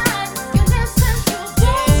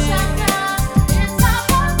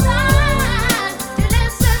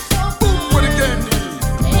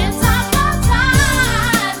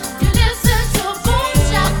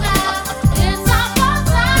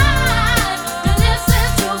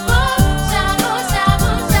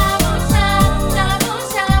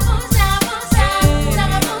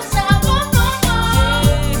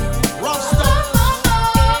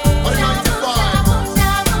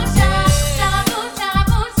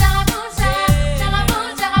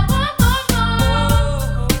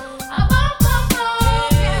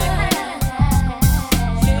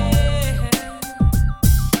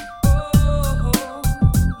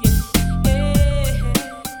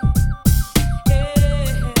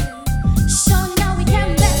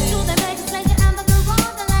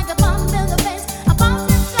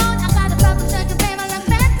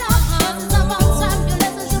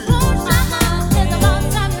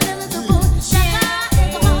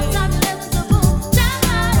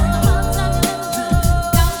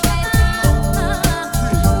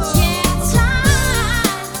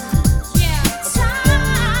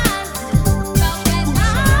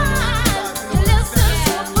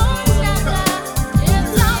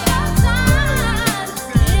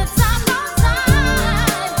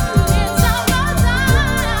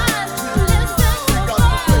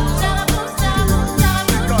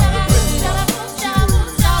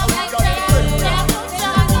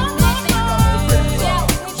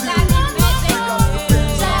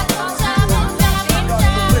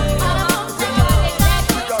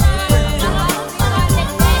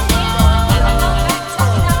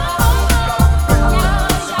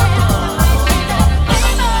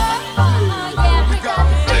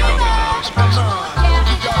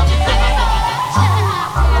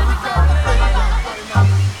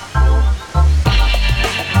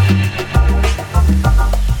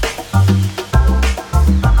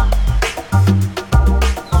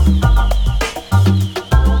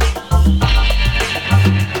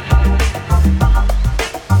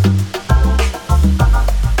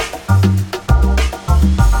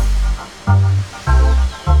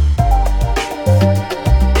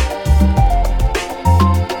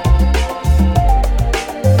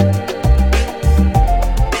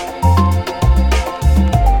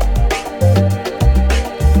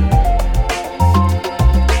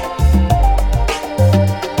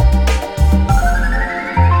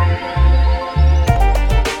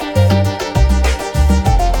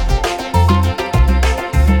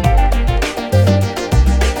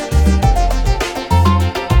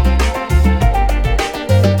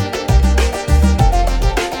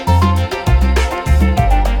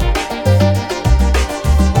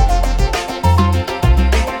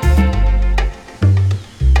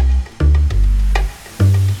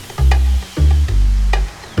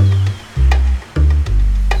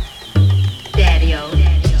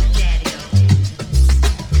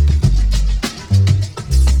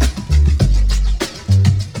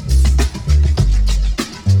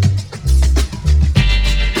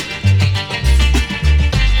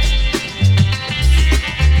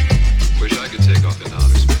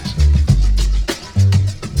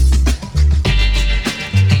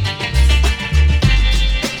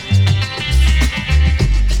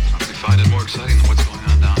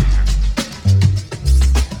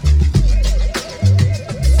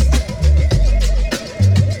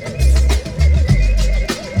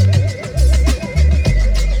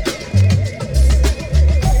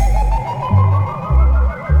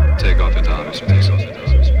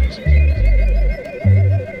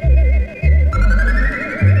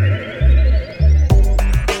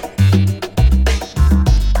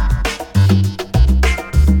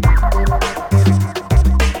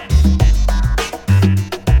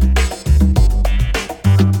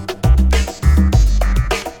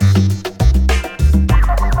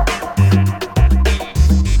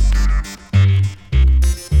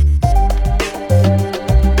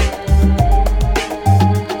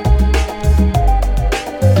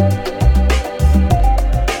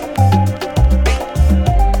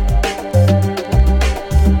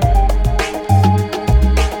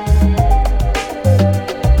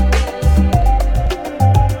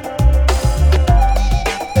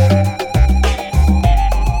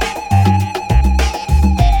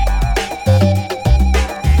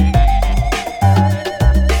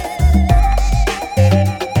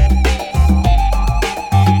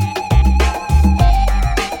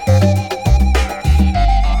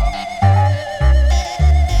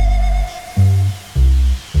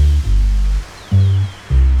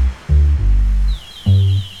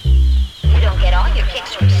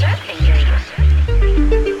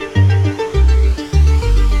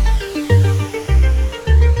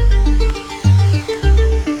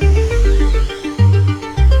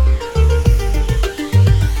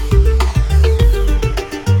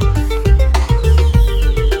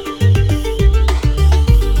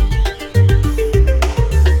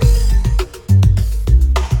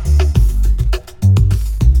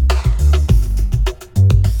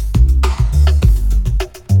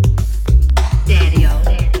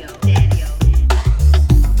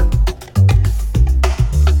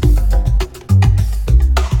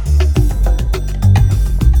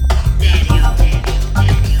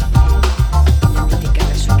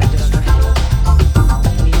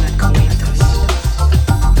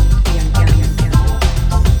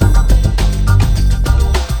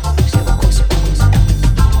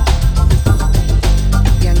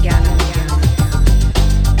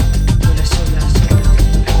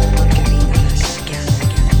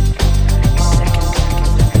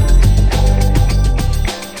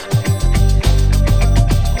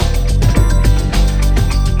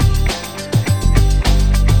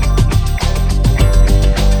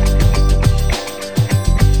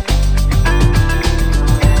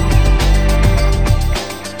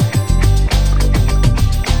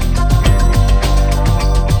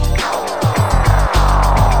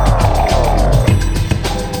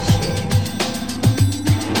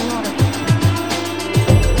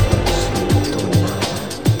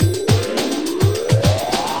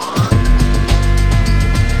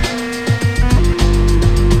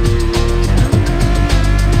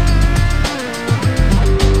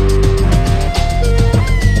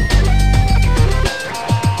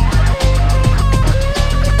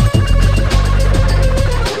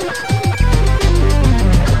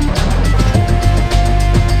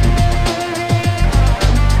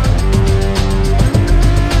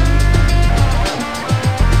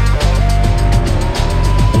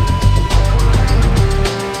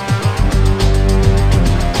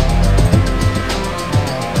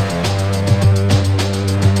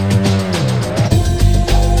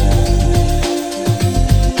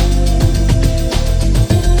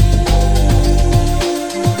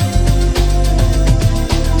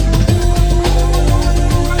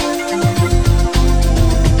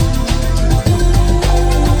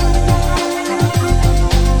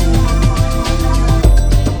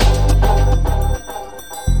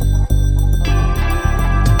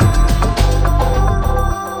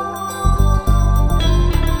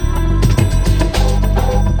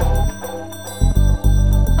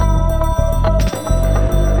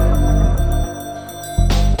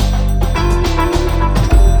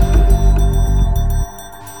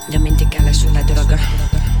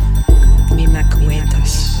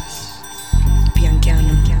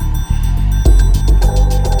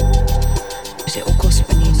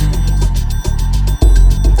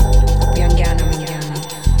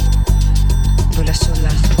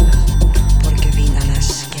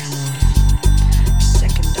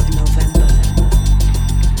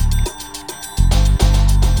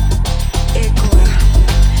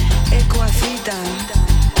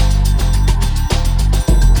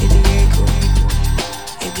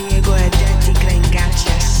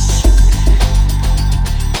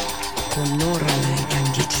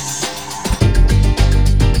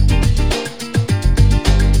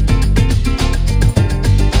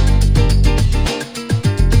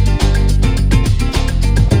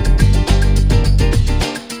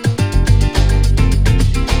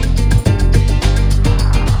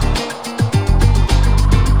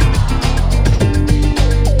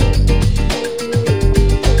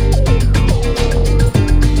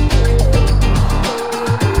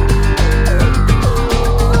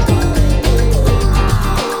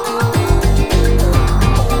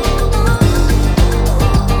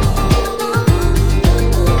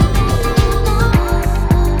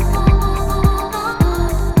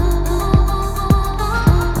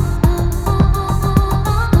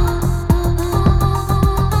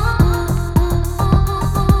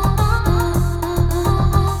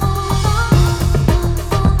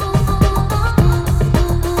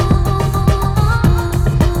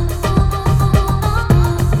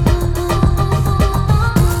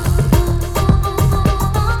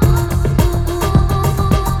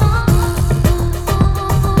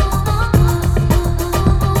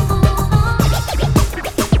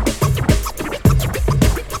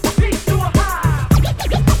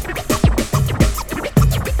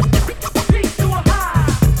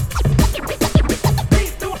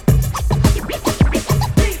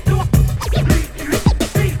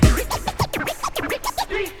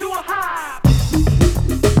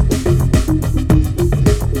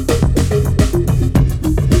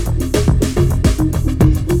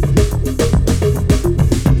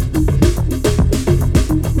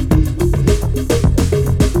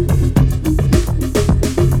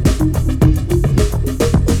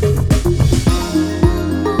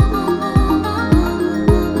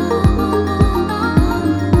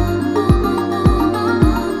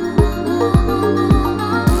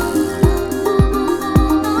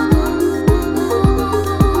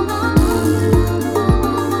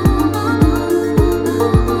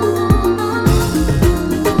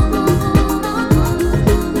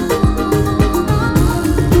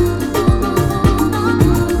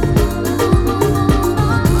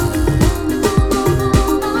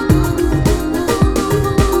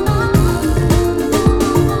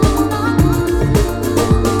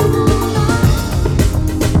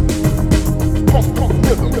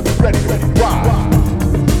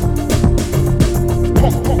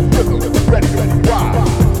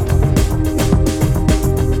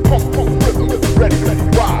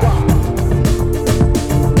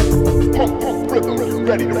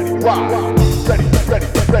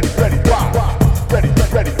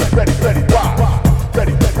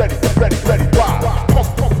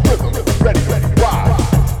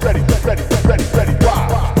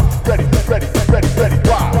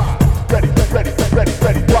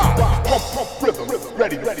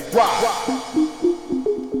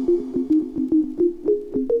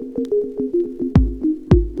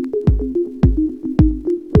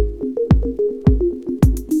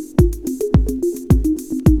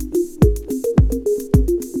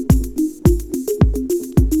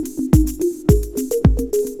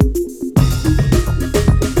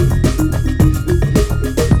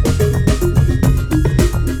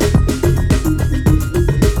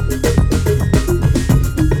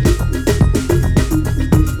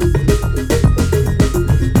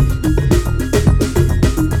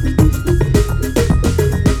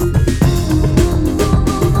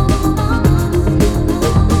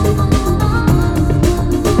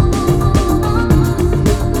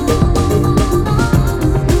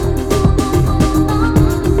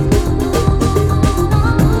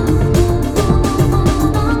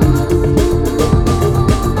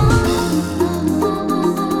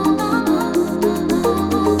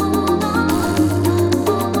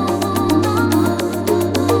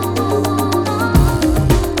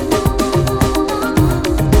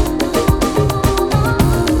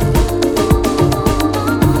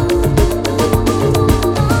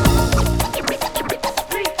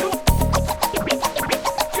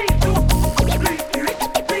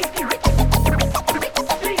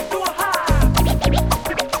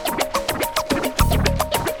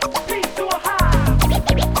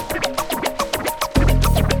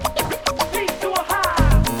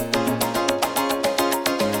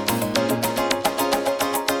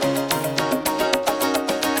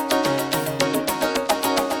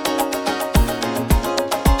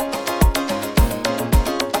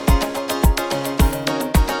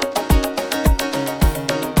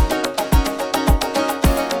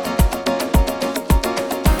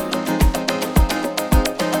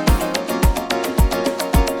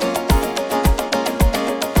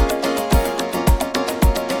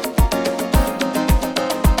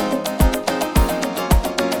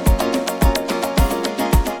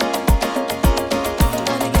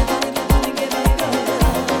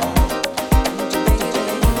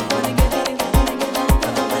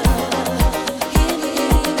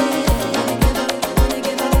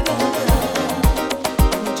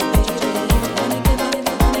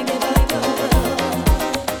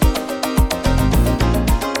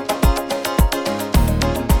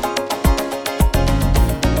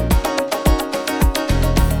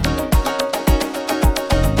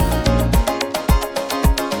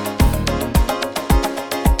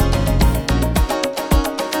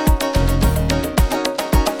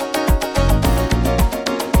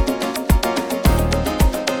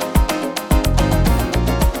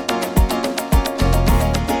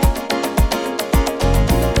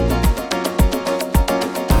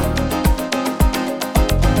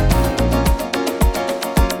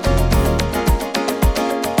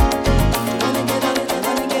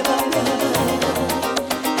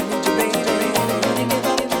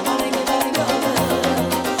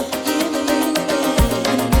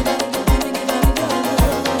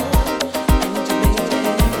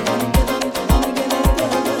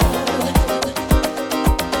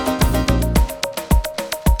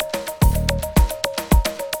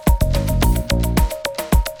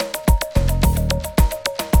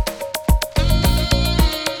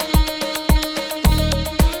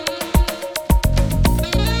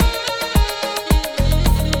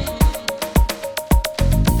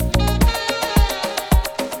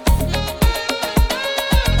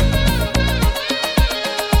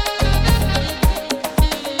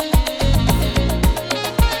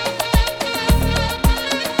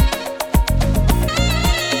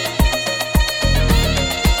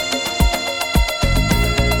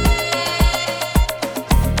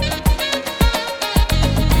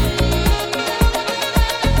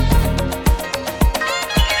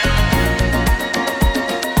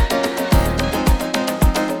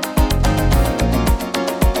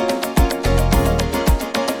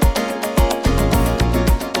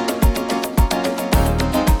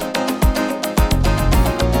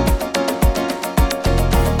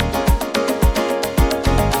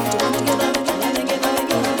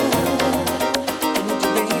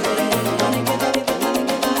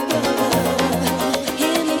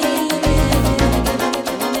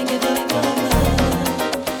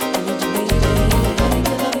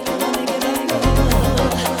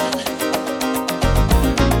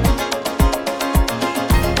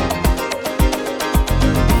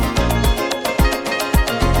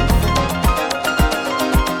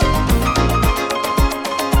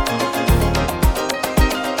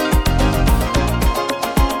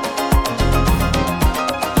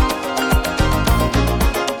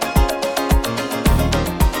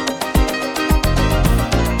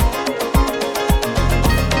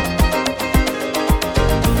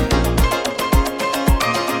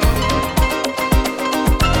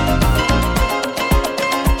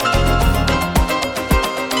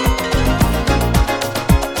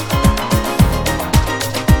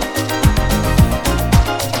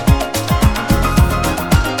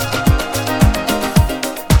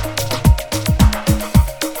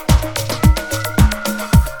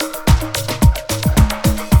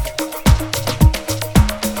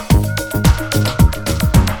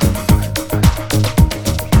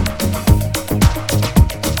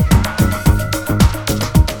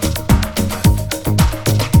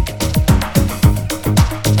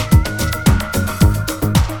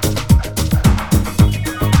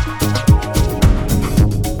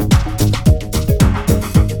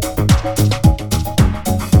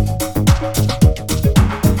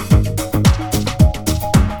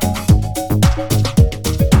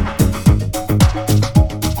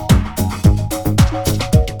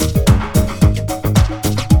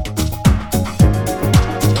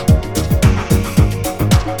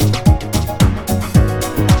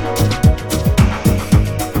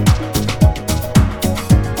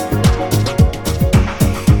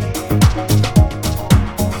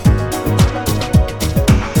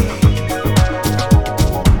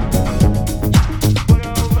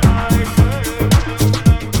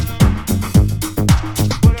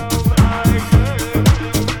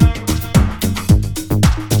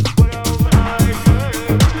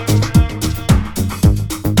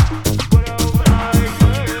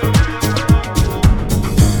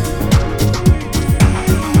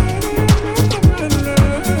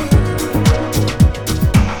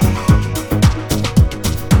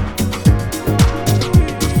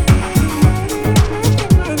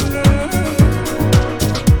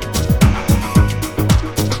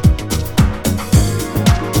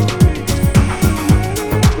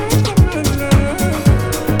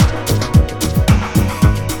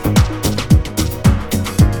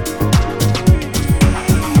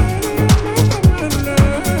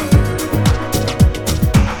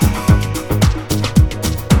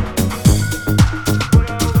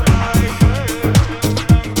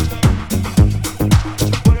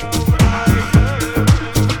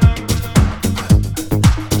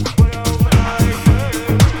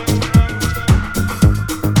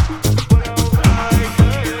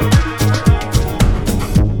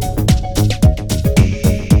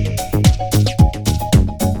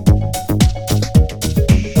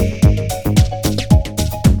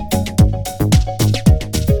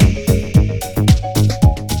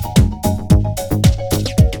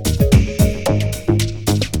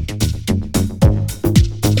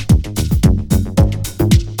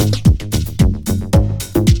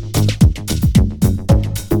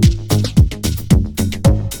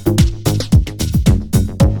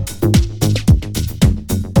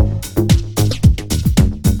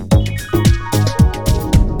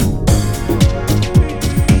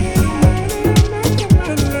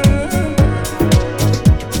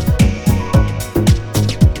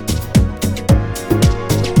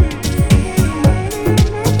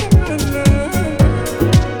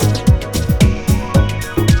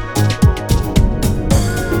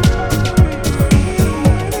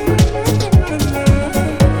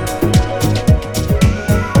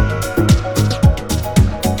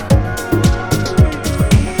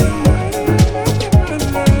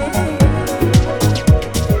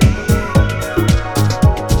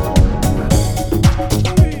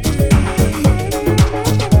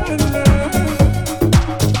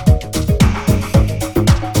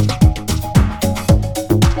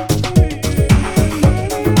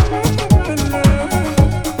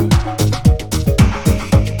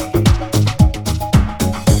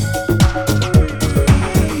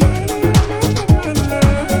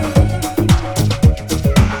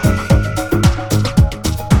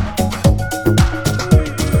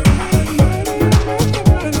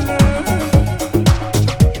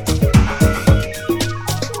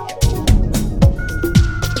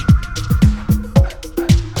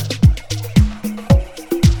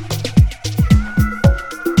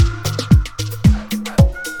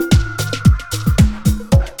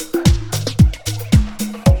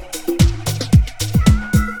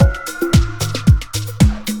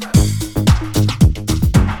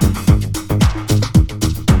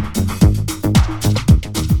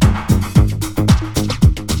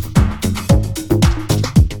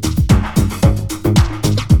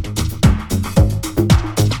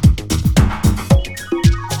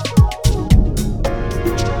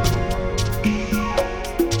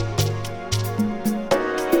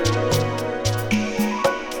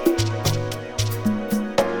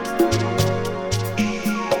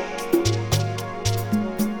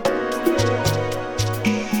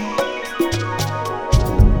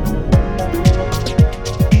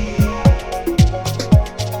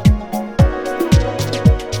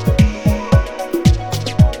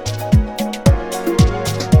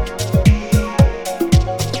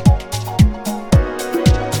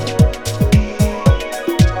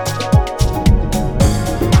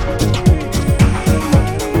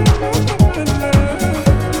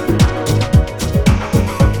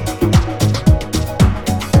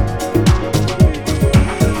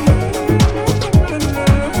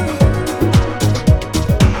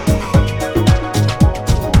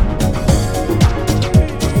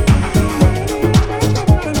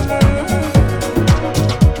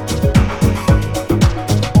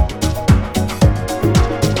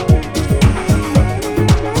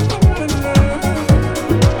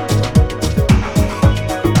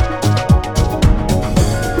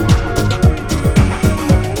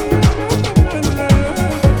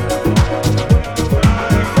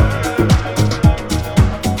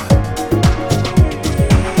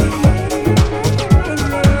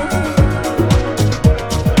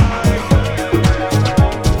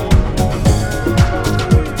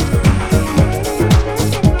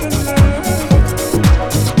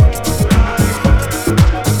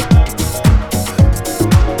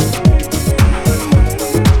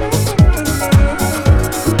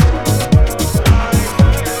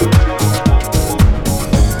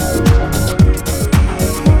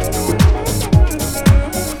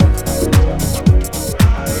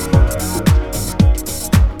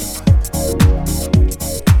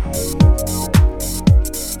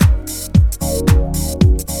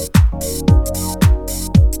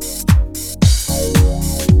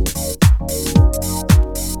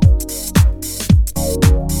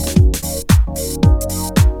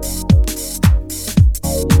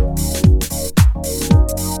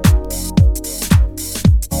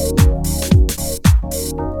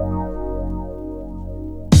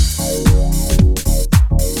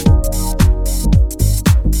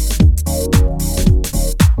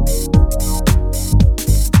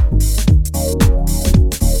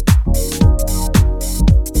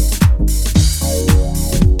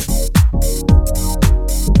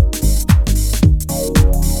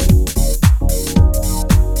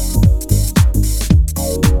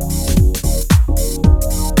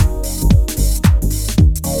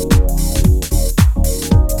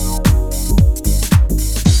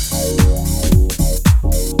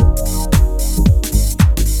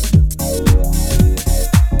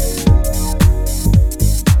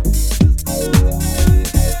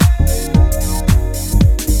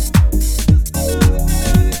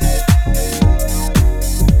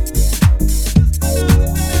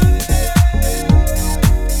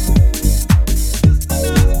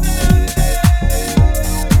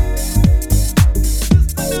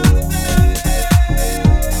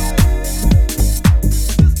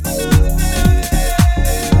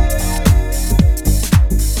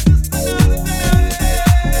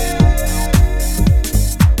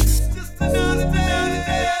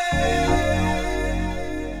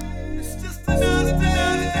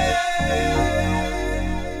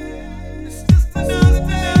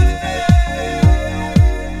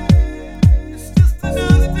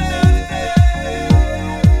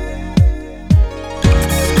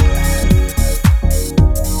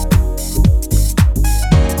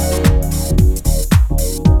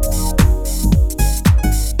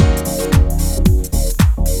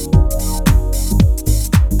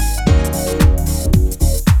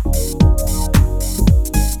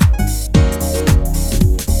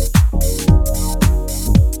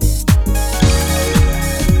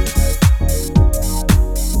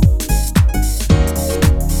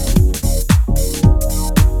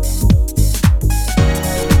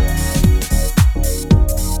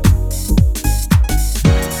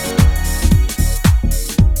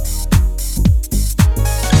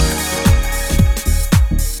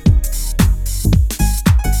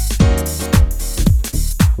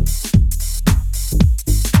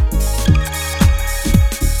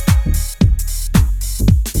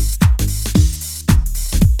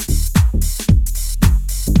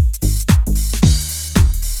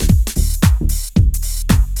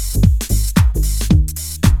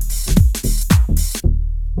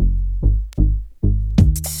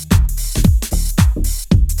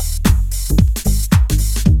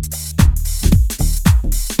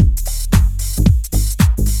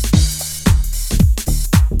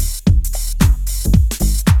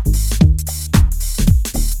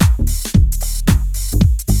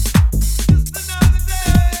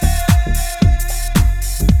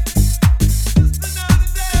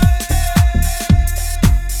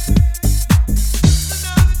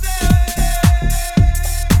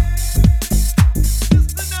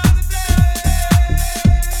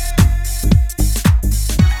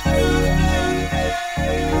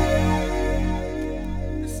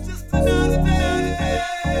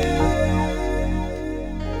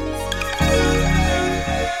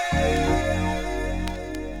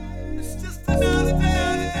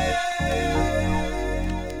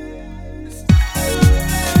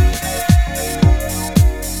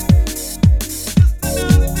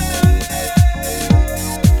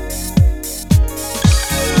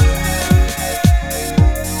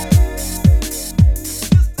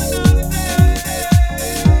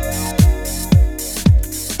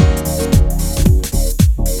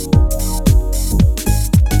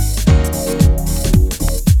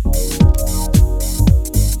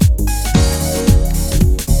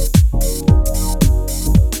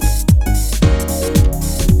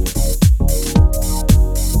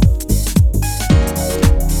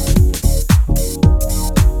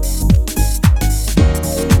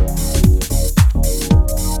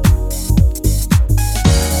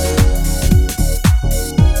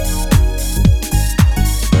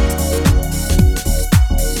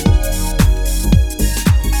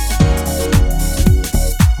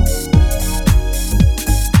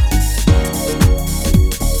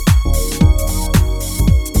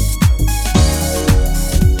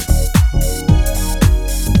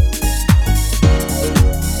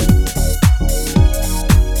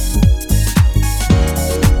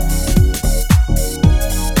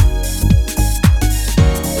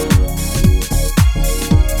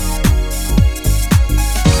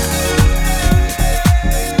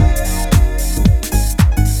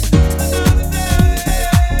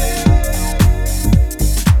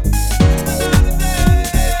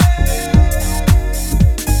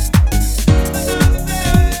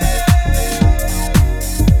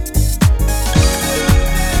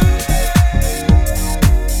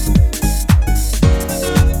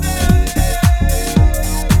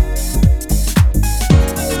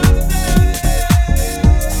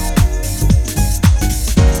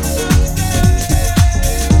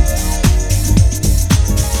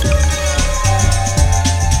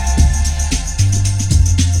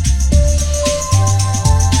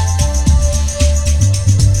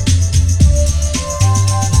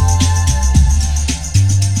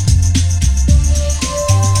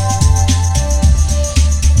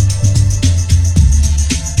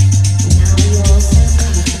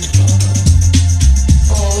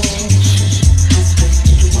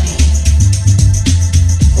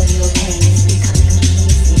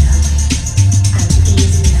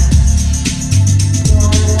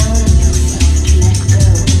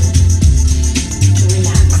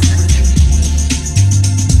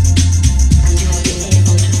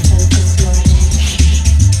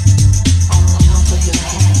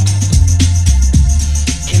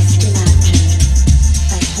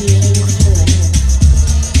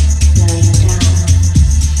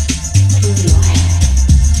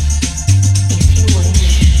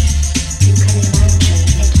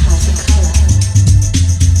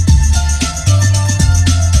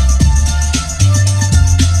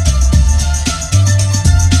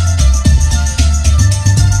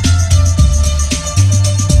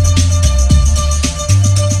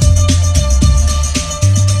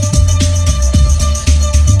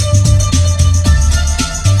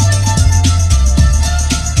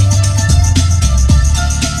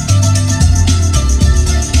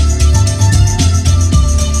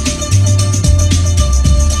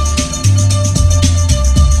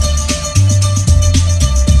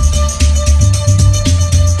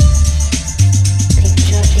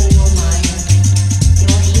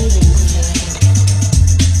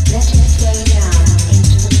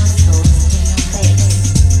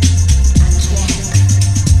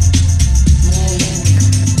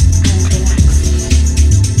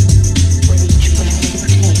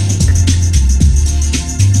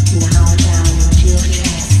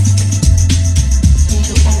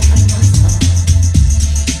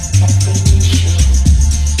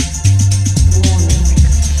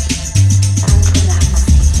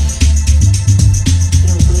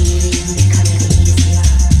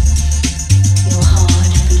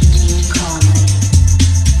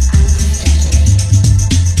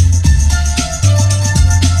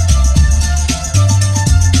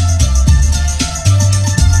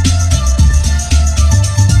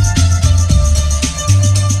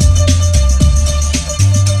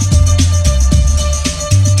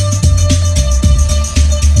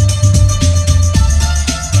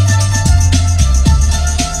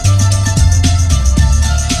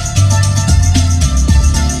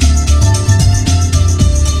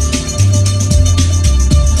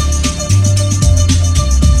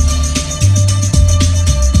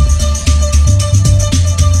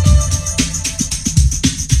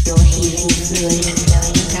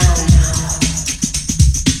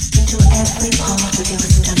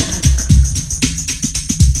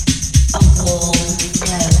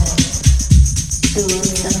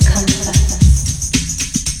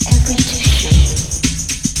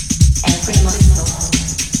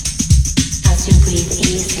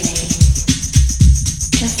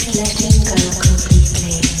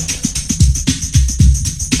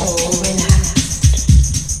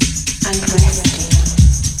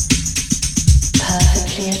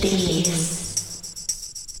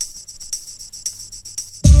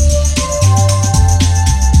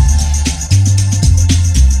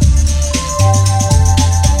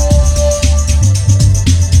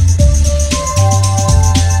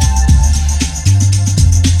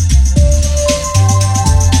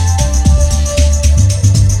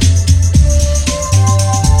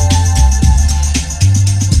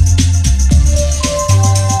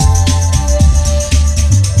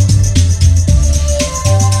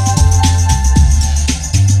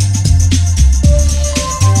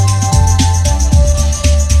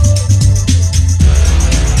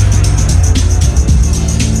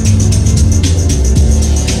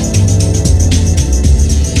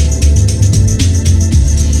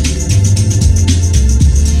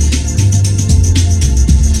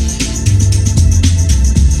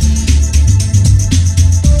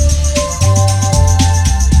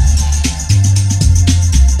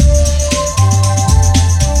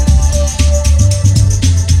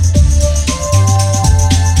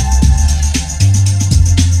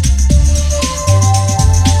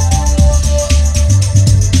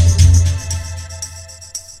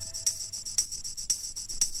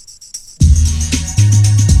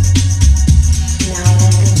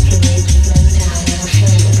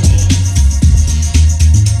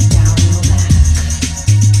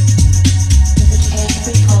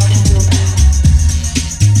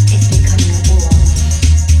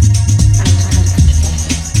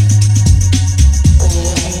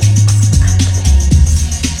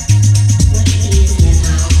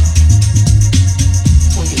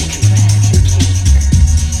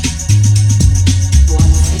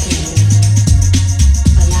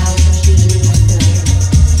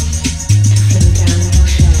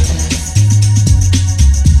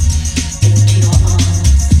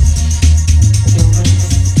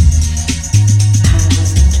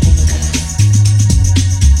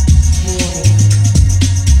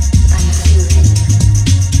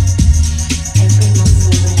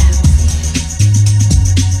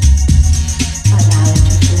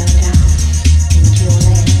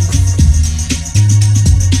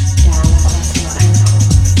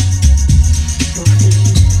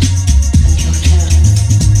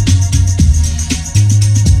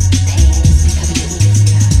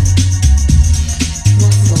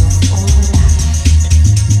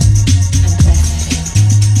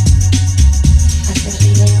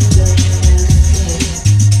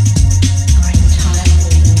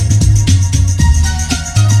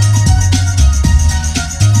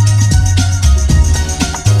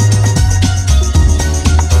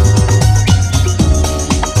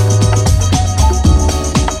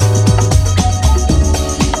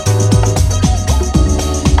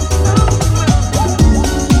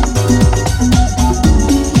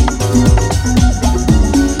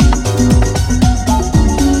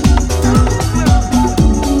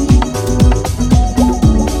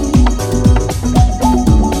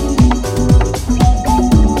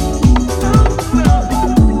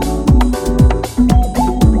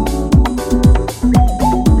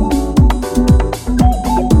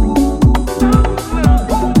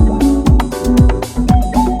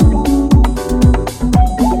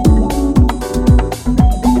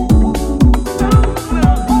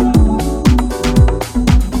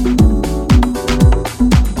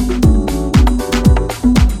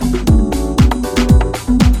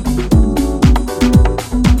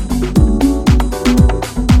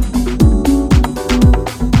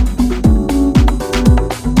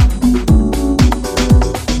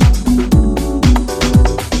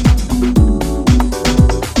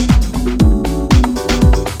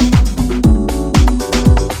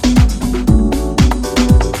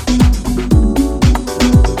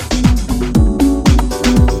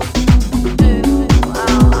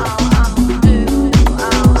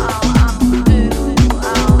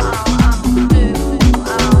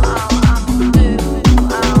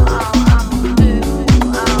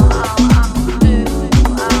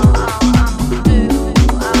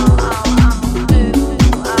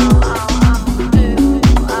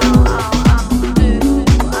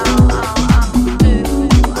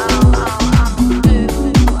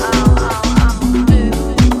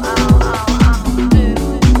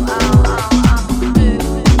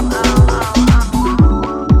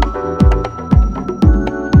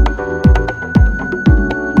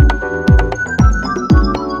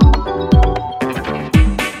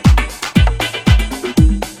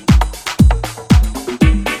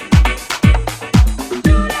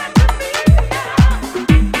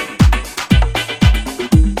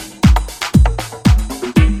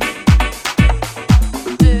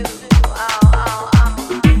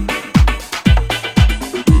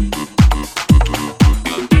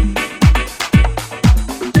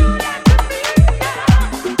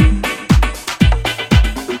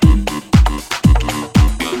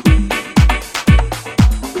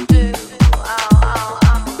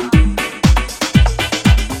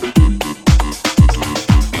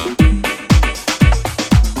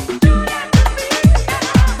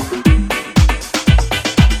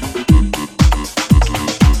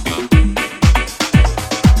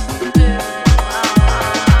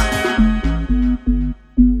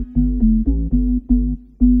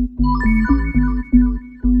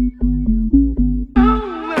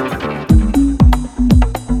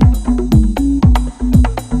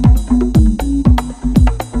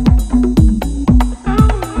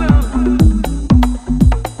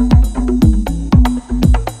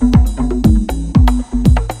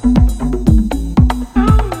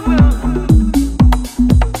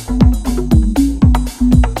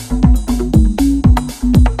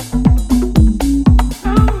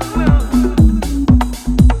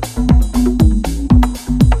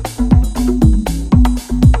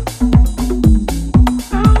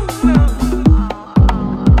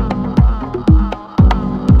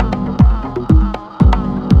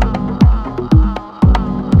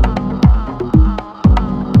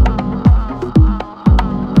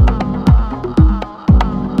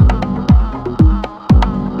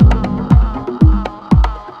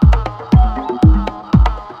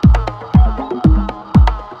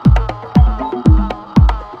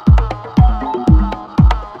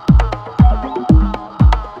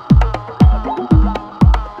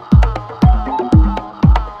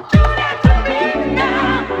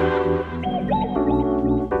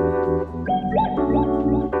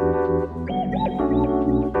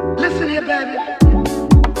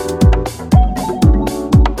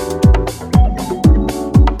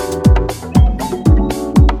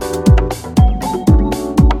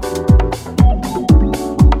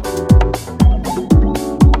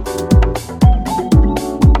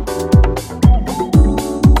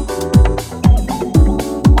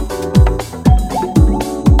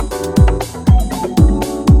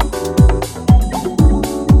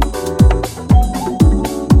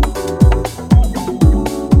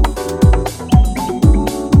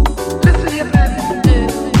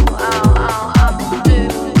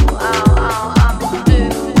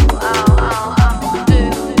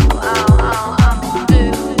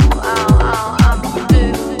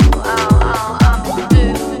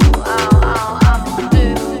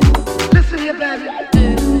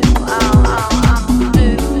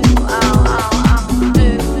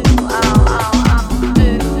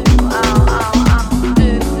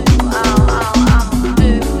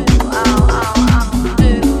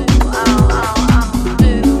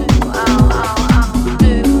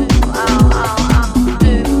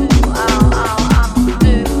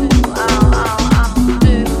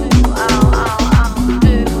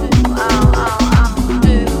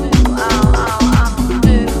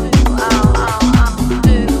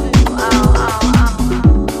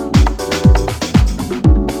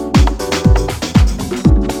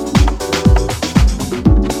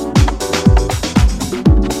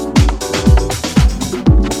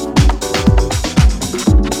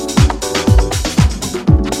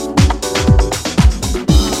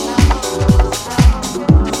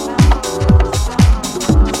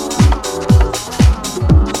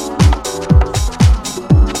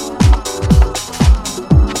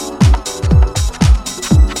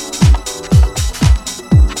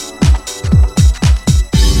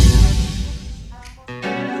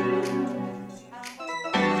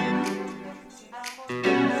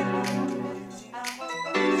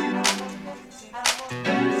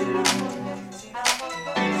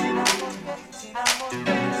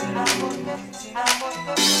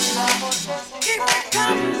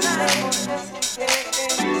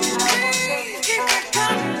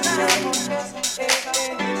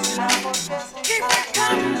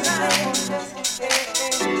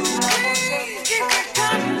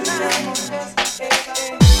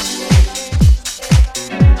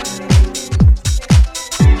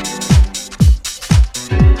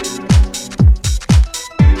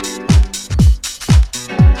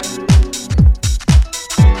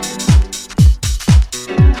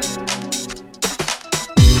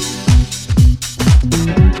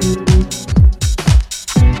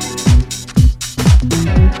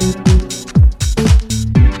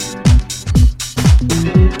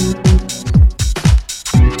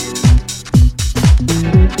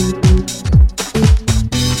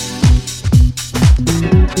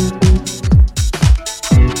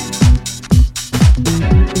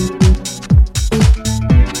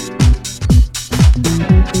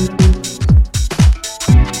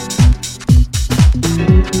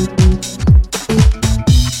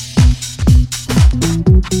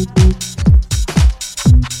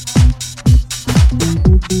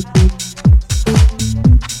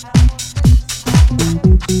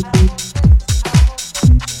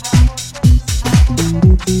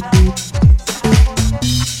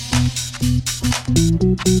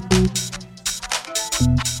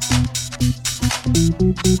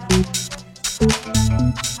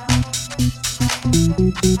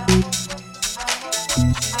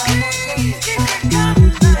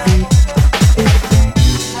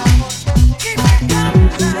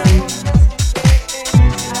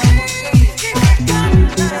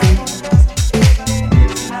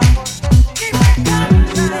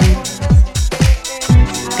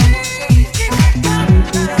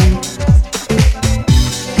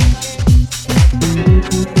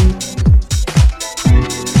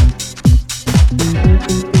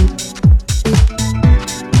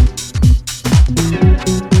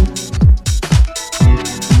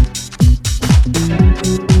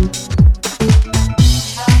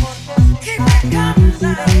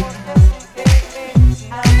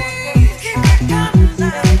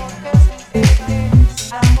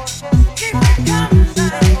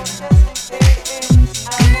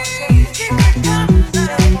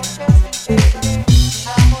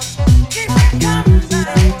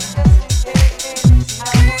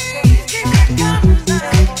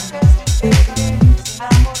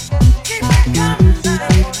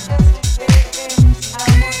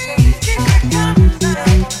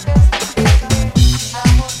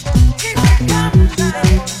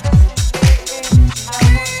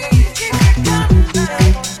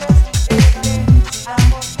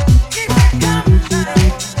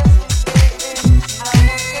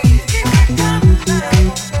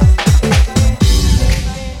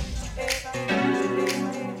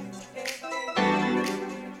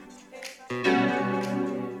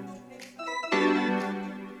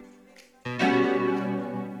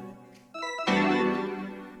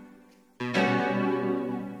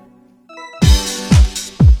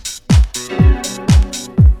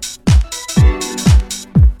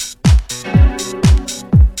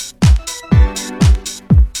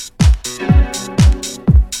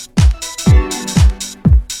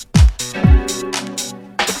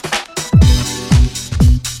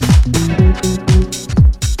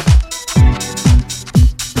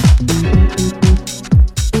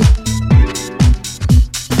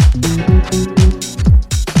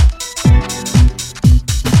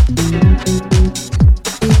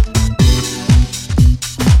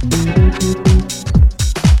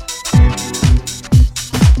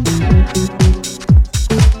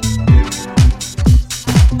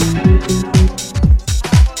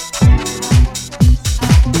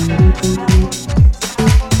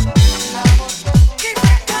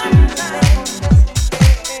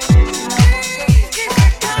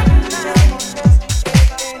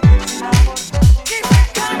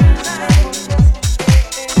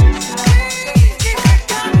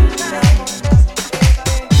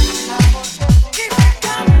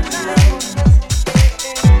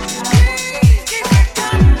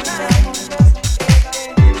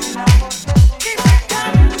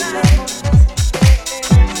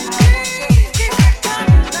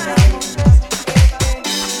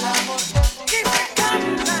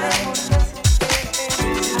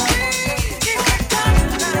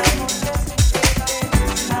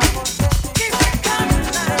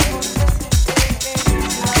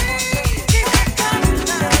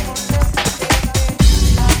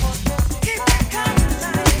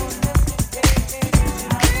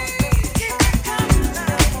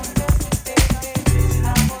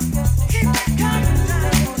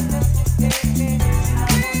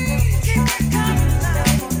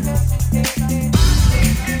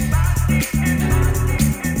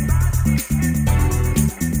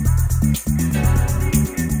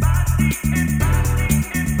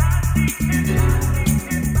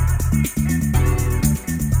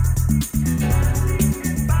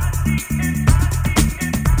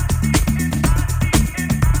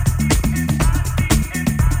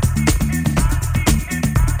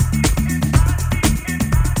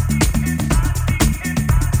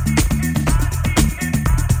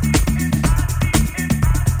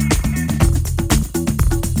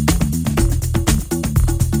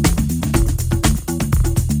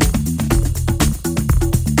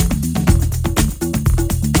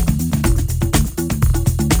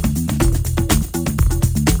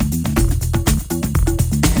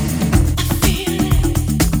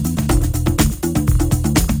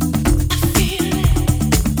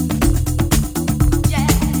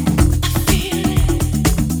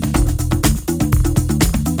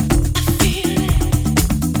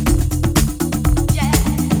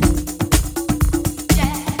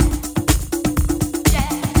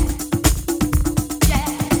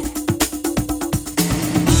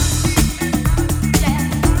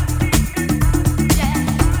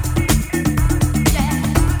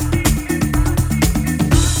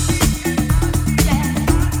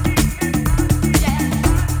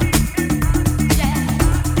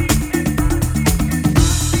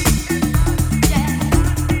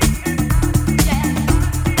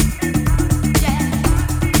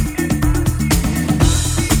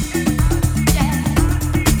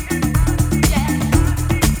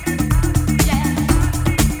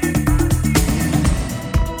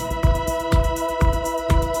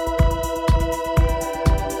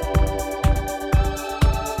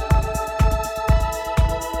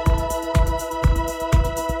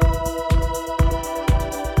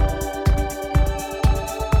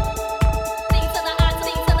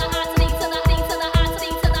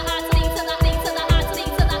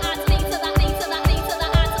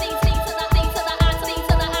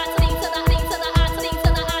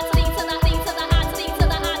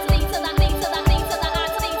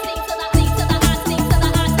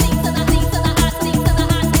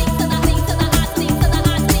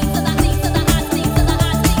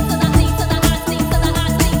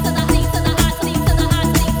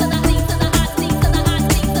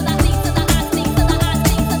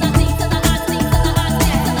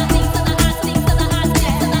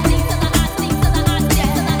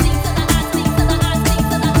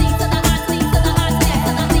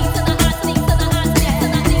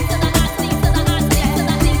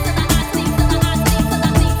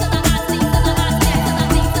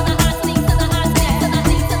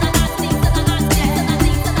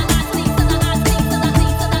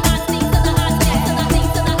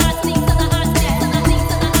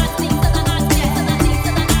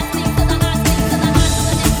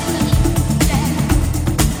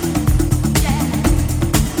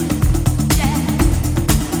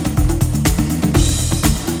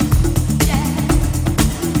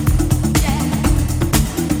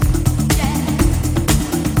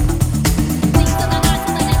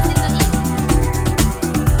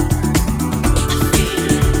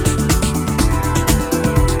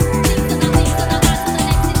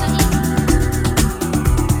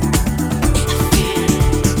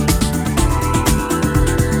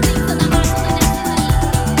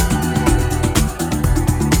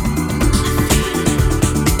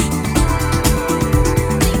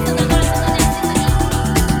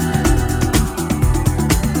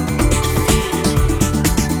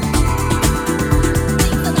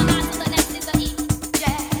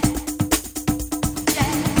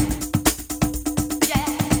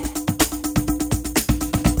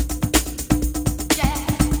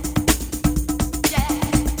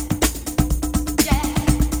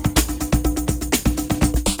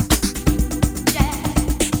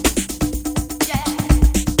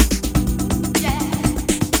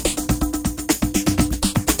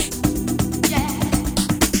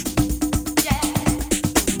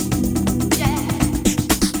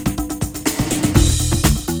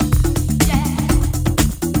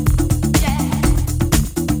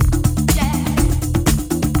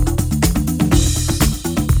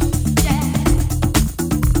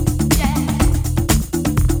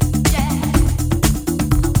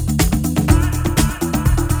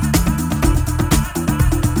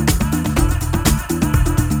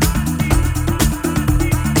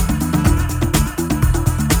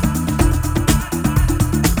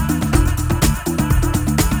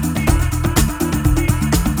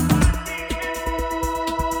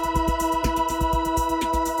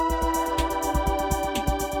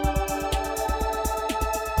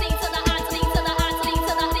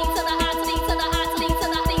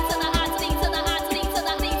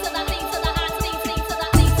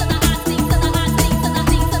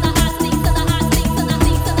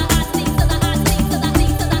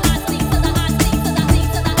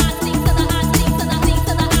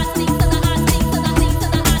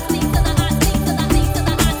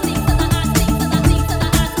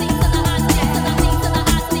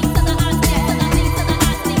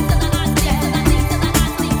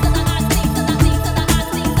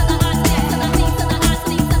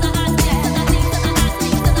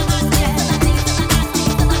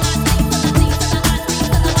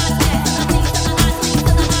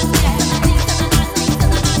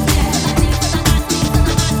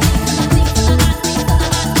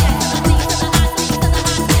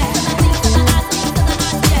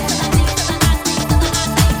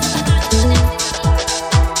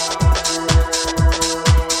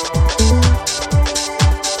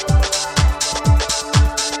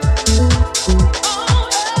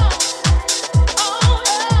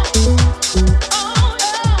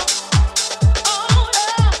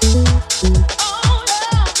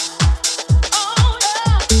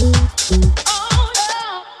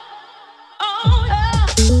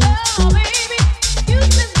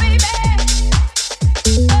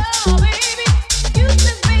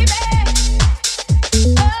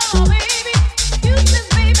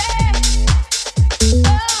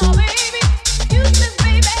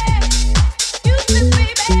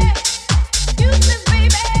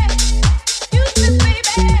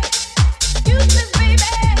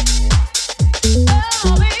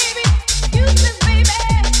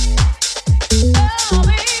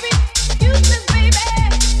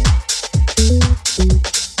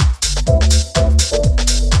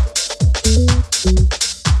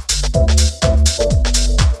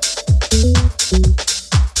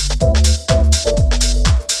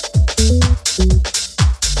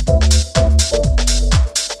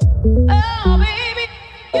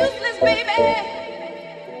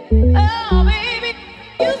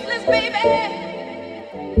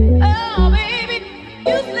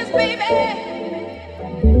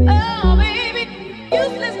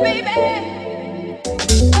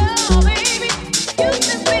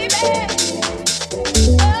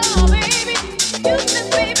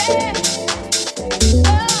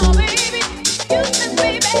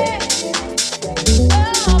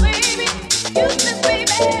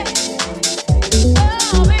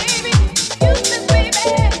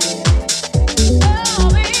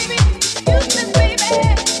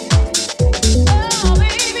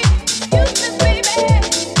 Useless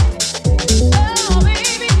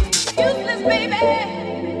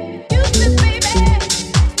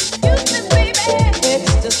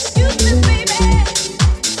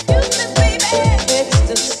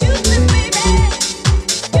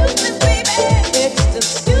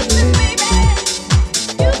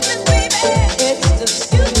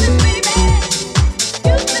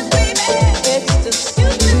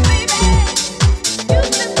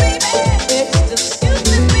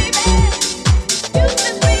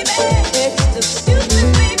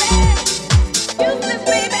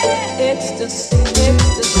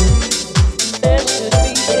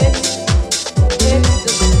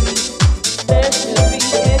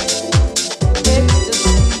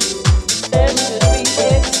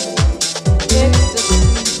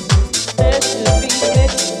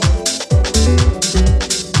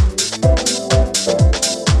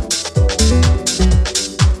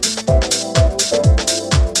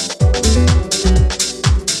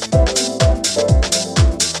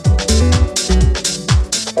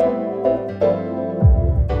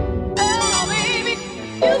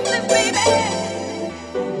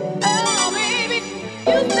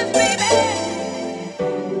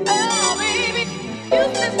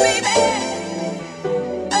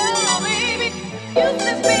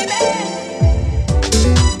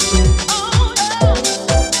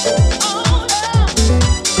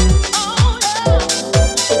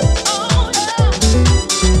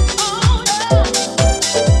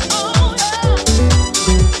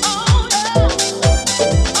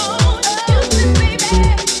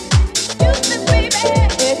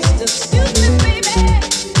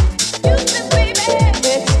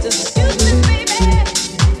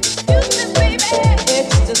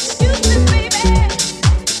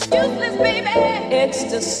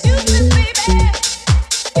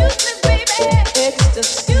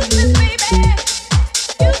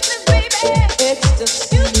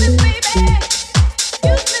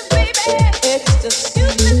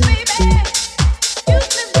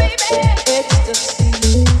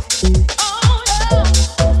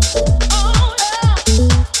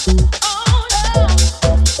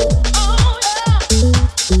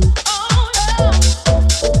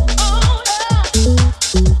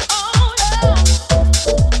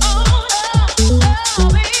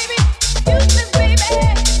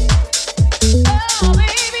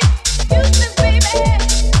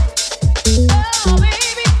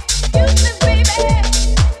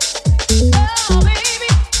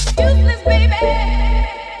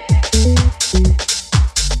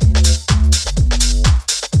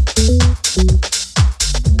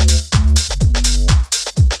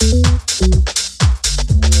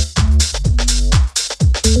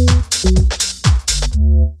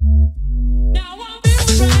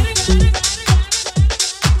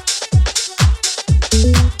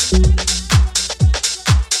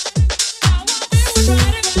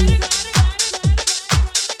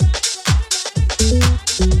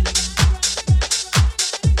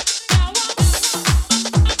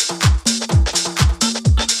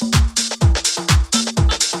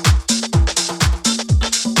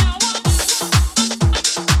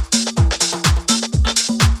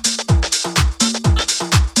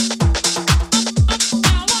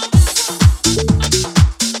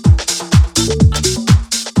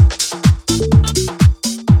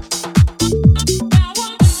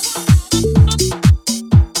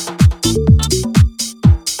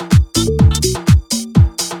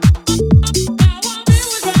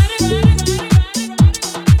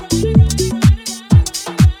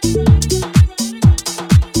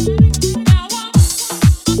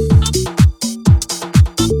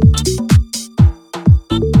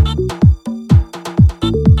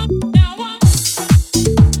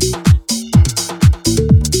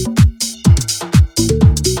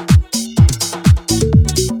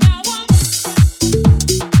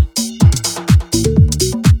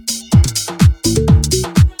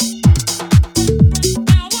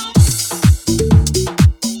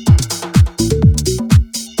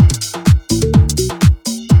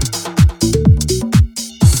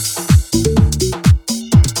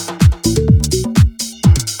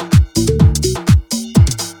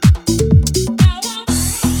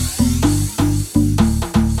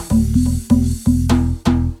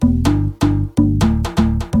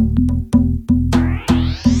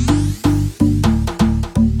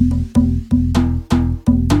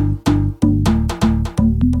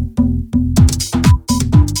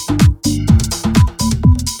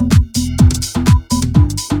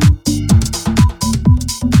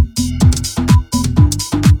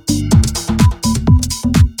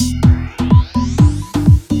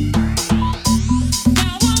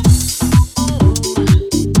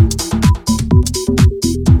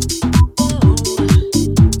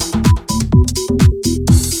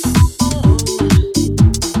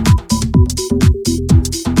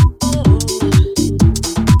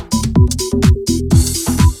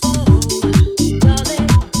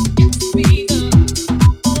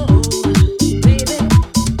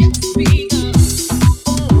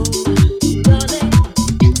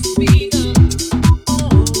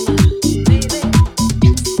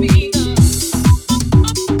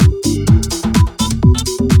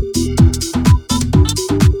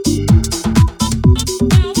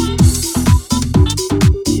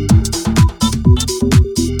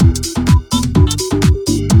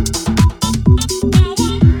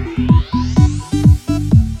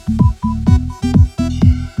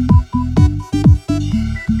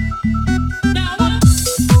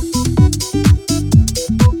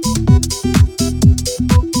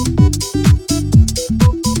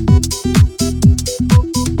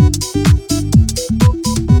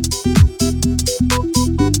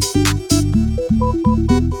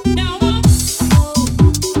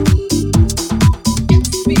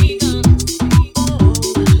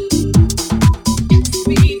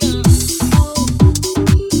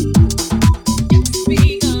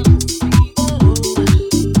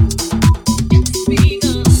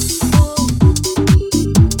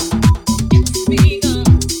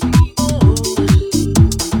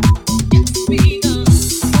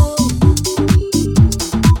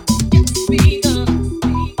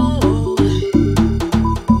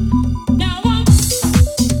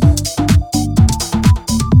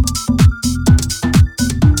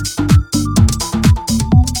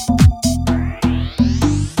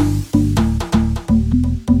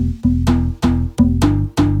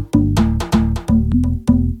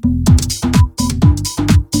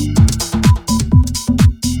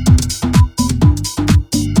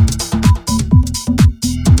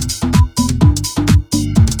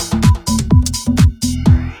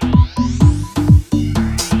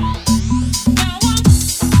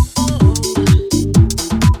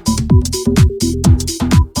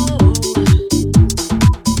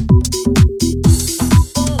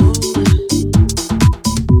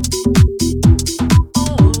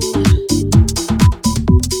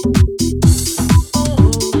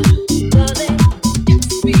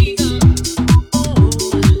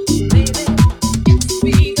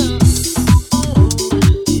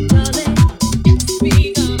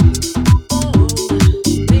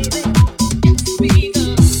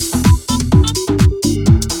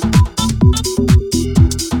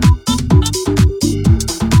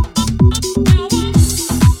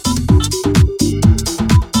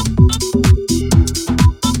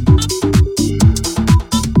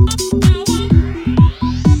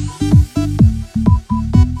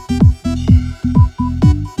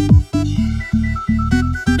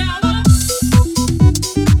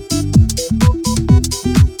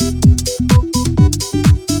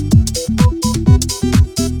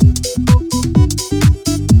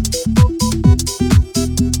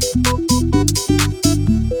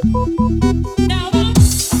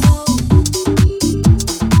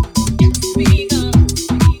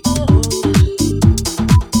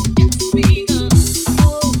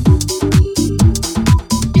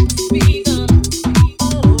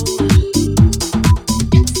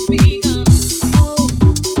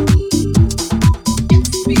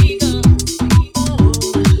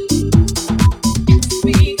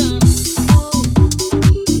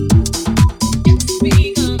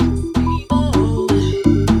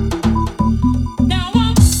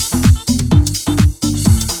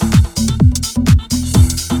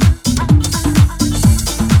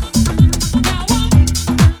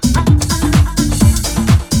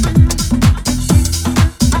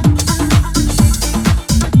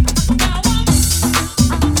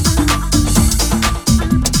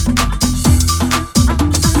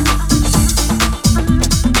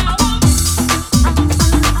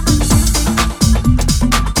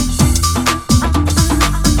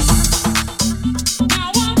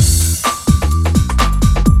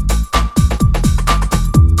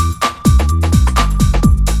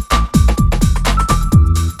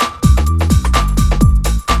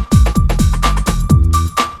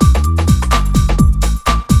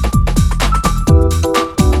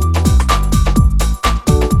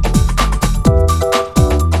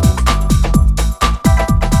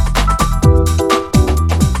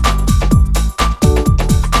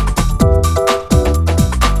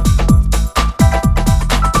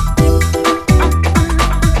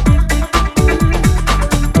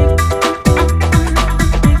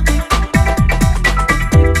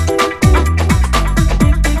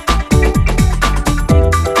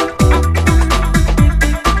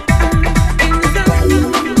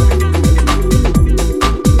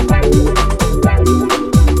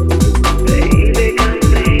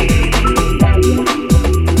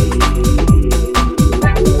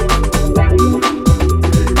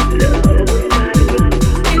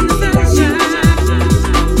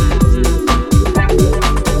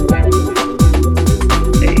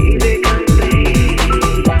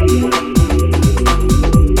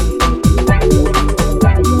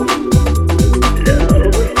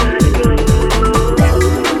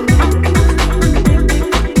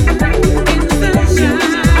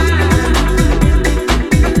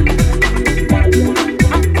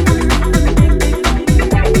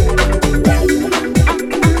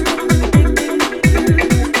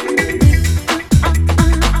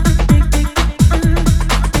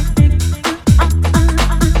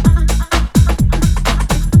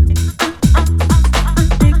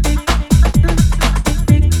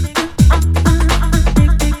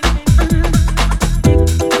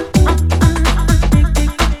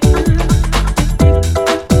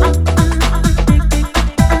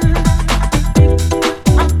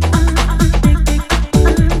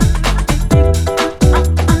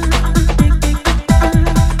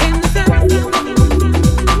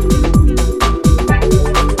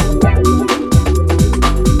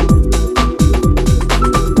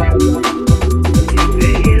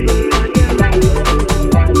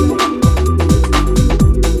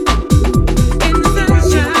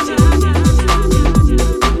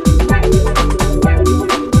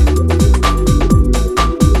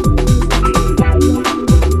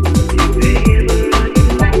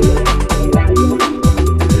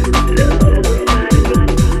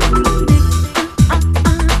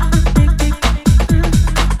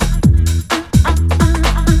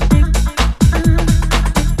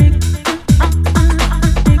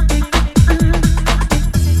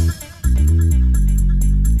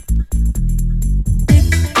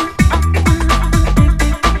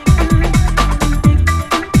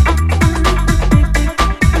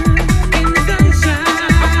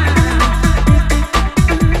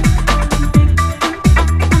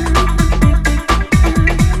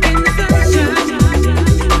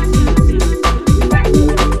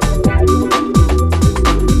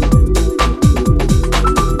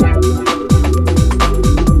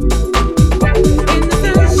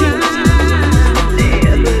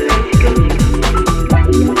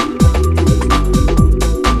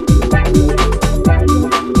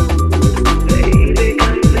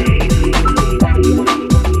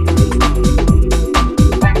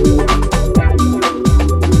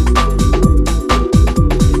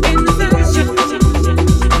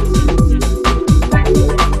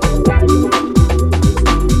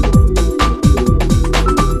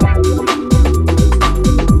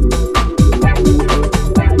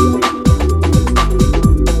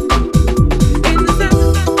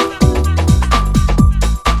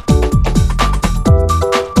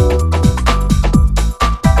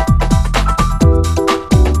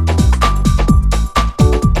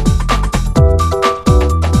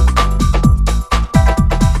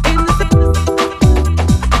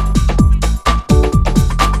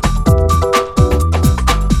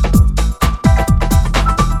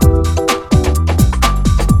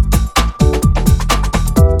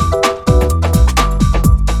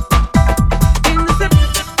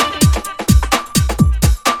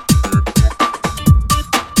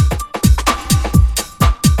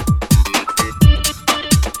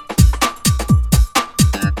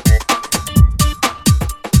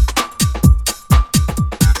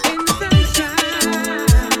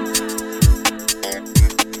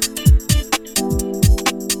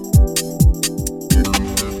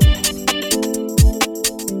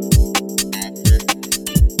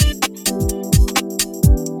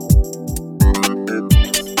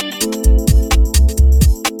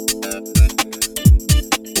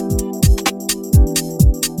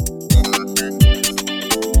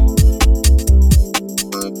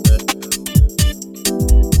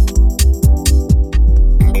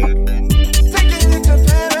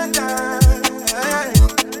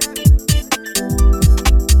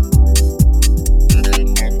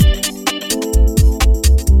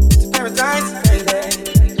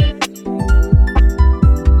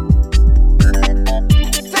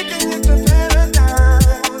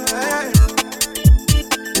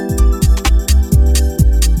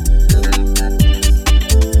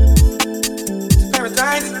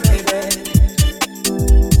paradise, baby.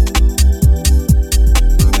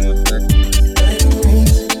 Diamond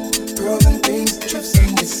rings, pearls and things, trips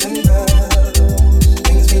in December.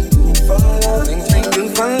 Things we do for love, things we do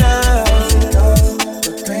for love.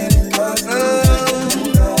 The credit cards,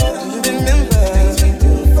 you remember things we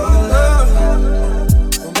do for love.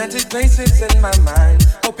 Romantic places in my mind,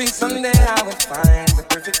 hoping someday I would find the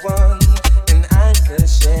perfect one and I could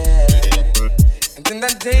share. And then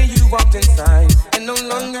that day you walked inside, and no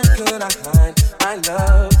longer could I hide my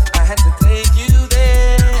love. I had to take you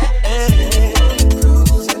there.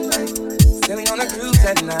 Sailing on a cruise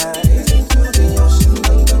at night, gazing through the ocean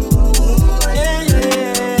under moonlight. Yeah,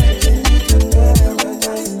 yeah.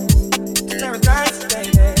 Paradise,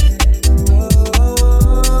 baby.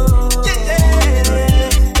 Oh, yeah.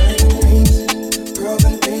 Diamond rings, pearls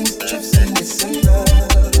and things, trips in December.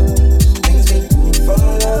 Things we do for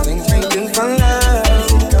love, things we do for love.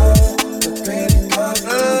 The credit cards,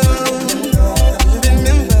 you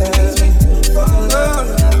remember things we do for love.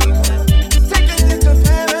 Taking you to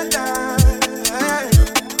paradise.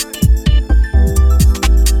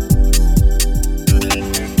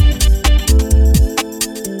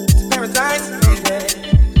 Paradise, baby.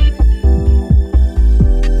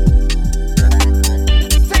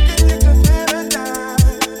 Taking you to paradise.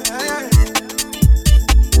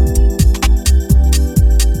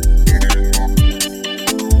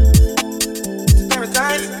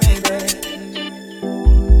 Paradise, baby.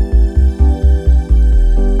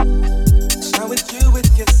 Showered you with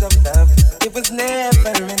gifts of love. It was never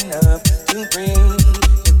enough to bring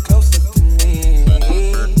you closer to me.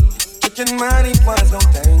 Kicking money was no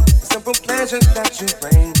thing. Simple pleasures that you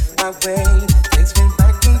bring my way takes me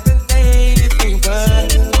back to the day we were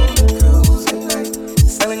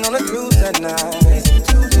sailing on a cruise at night, racing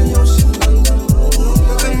to the ocean under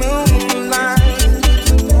the moonlight,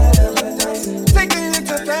 taking you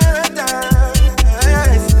to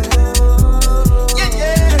paradise. Yeah,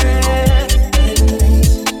 yeah. Diamond rings,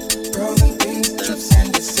 pearls and things, trips in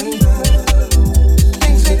December.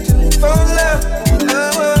 Things we do for love,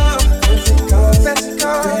 love. Fancy cars,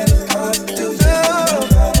 credit cards, do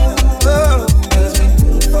love, love. Things we do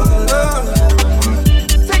for love,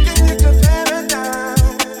 taking you to paradise.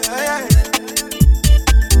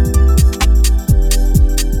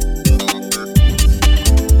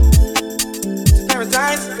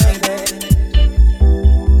 Paradise, baby.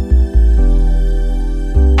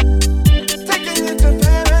 Taking you to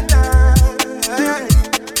paradise.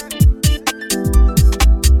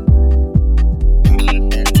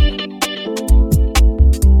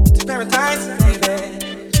 Paradise, baby.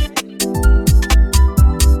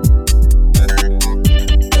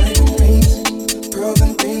 Diamond rings, pearls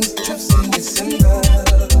and things, trips in December.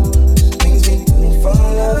 Things we do for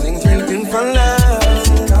love, things we do for love.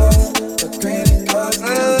 The credit cards, you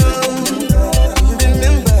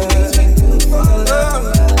remember things we do for love.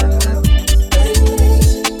 Diamond rings,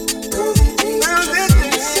 pearls and things,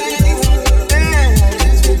 trips in December.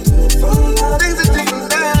 Things we do for love, things we do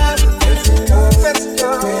for love. Fancy cars,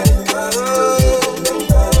 credit cards, you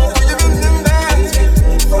remember things we do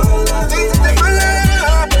for love, things we do for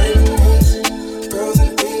love. Diamond rings, pearls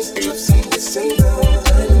and things, trips in December.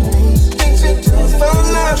 Diamond rings, things we do for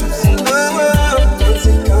love,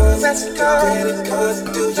 fancy cars, credit cards, do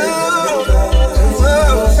you love?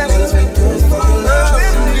 Things we do for love,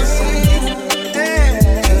 things we do for love,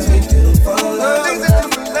 things we do for love.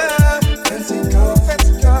 Fancy cars,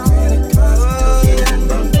 credit cards, do you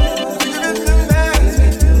remember? Things we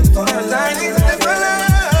do for love, things we do for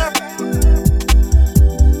love.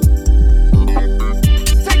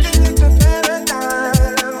 Taking you to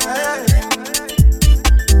paradise.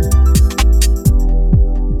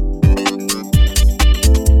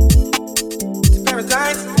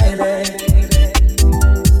 Paradise, baby.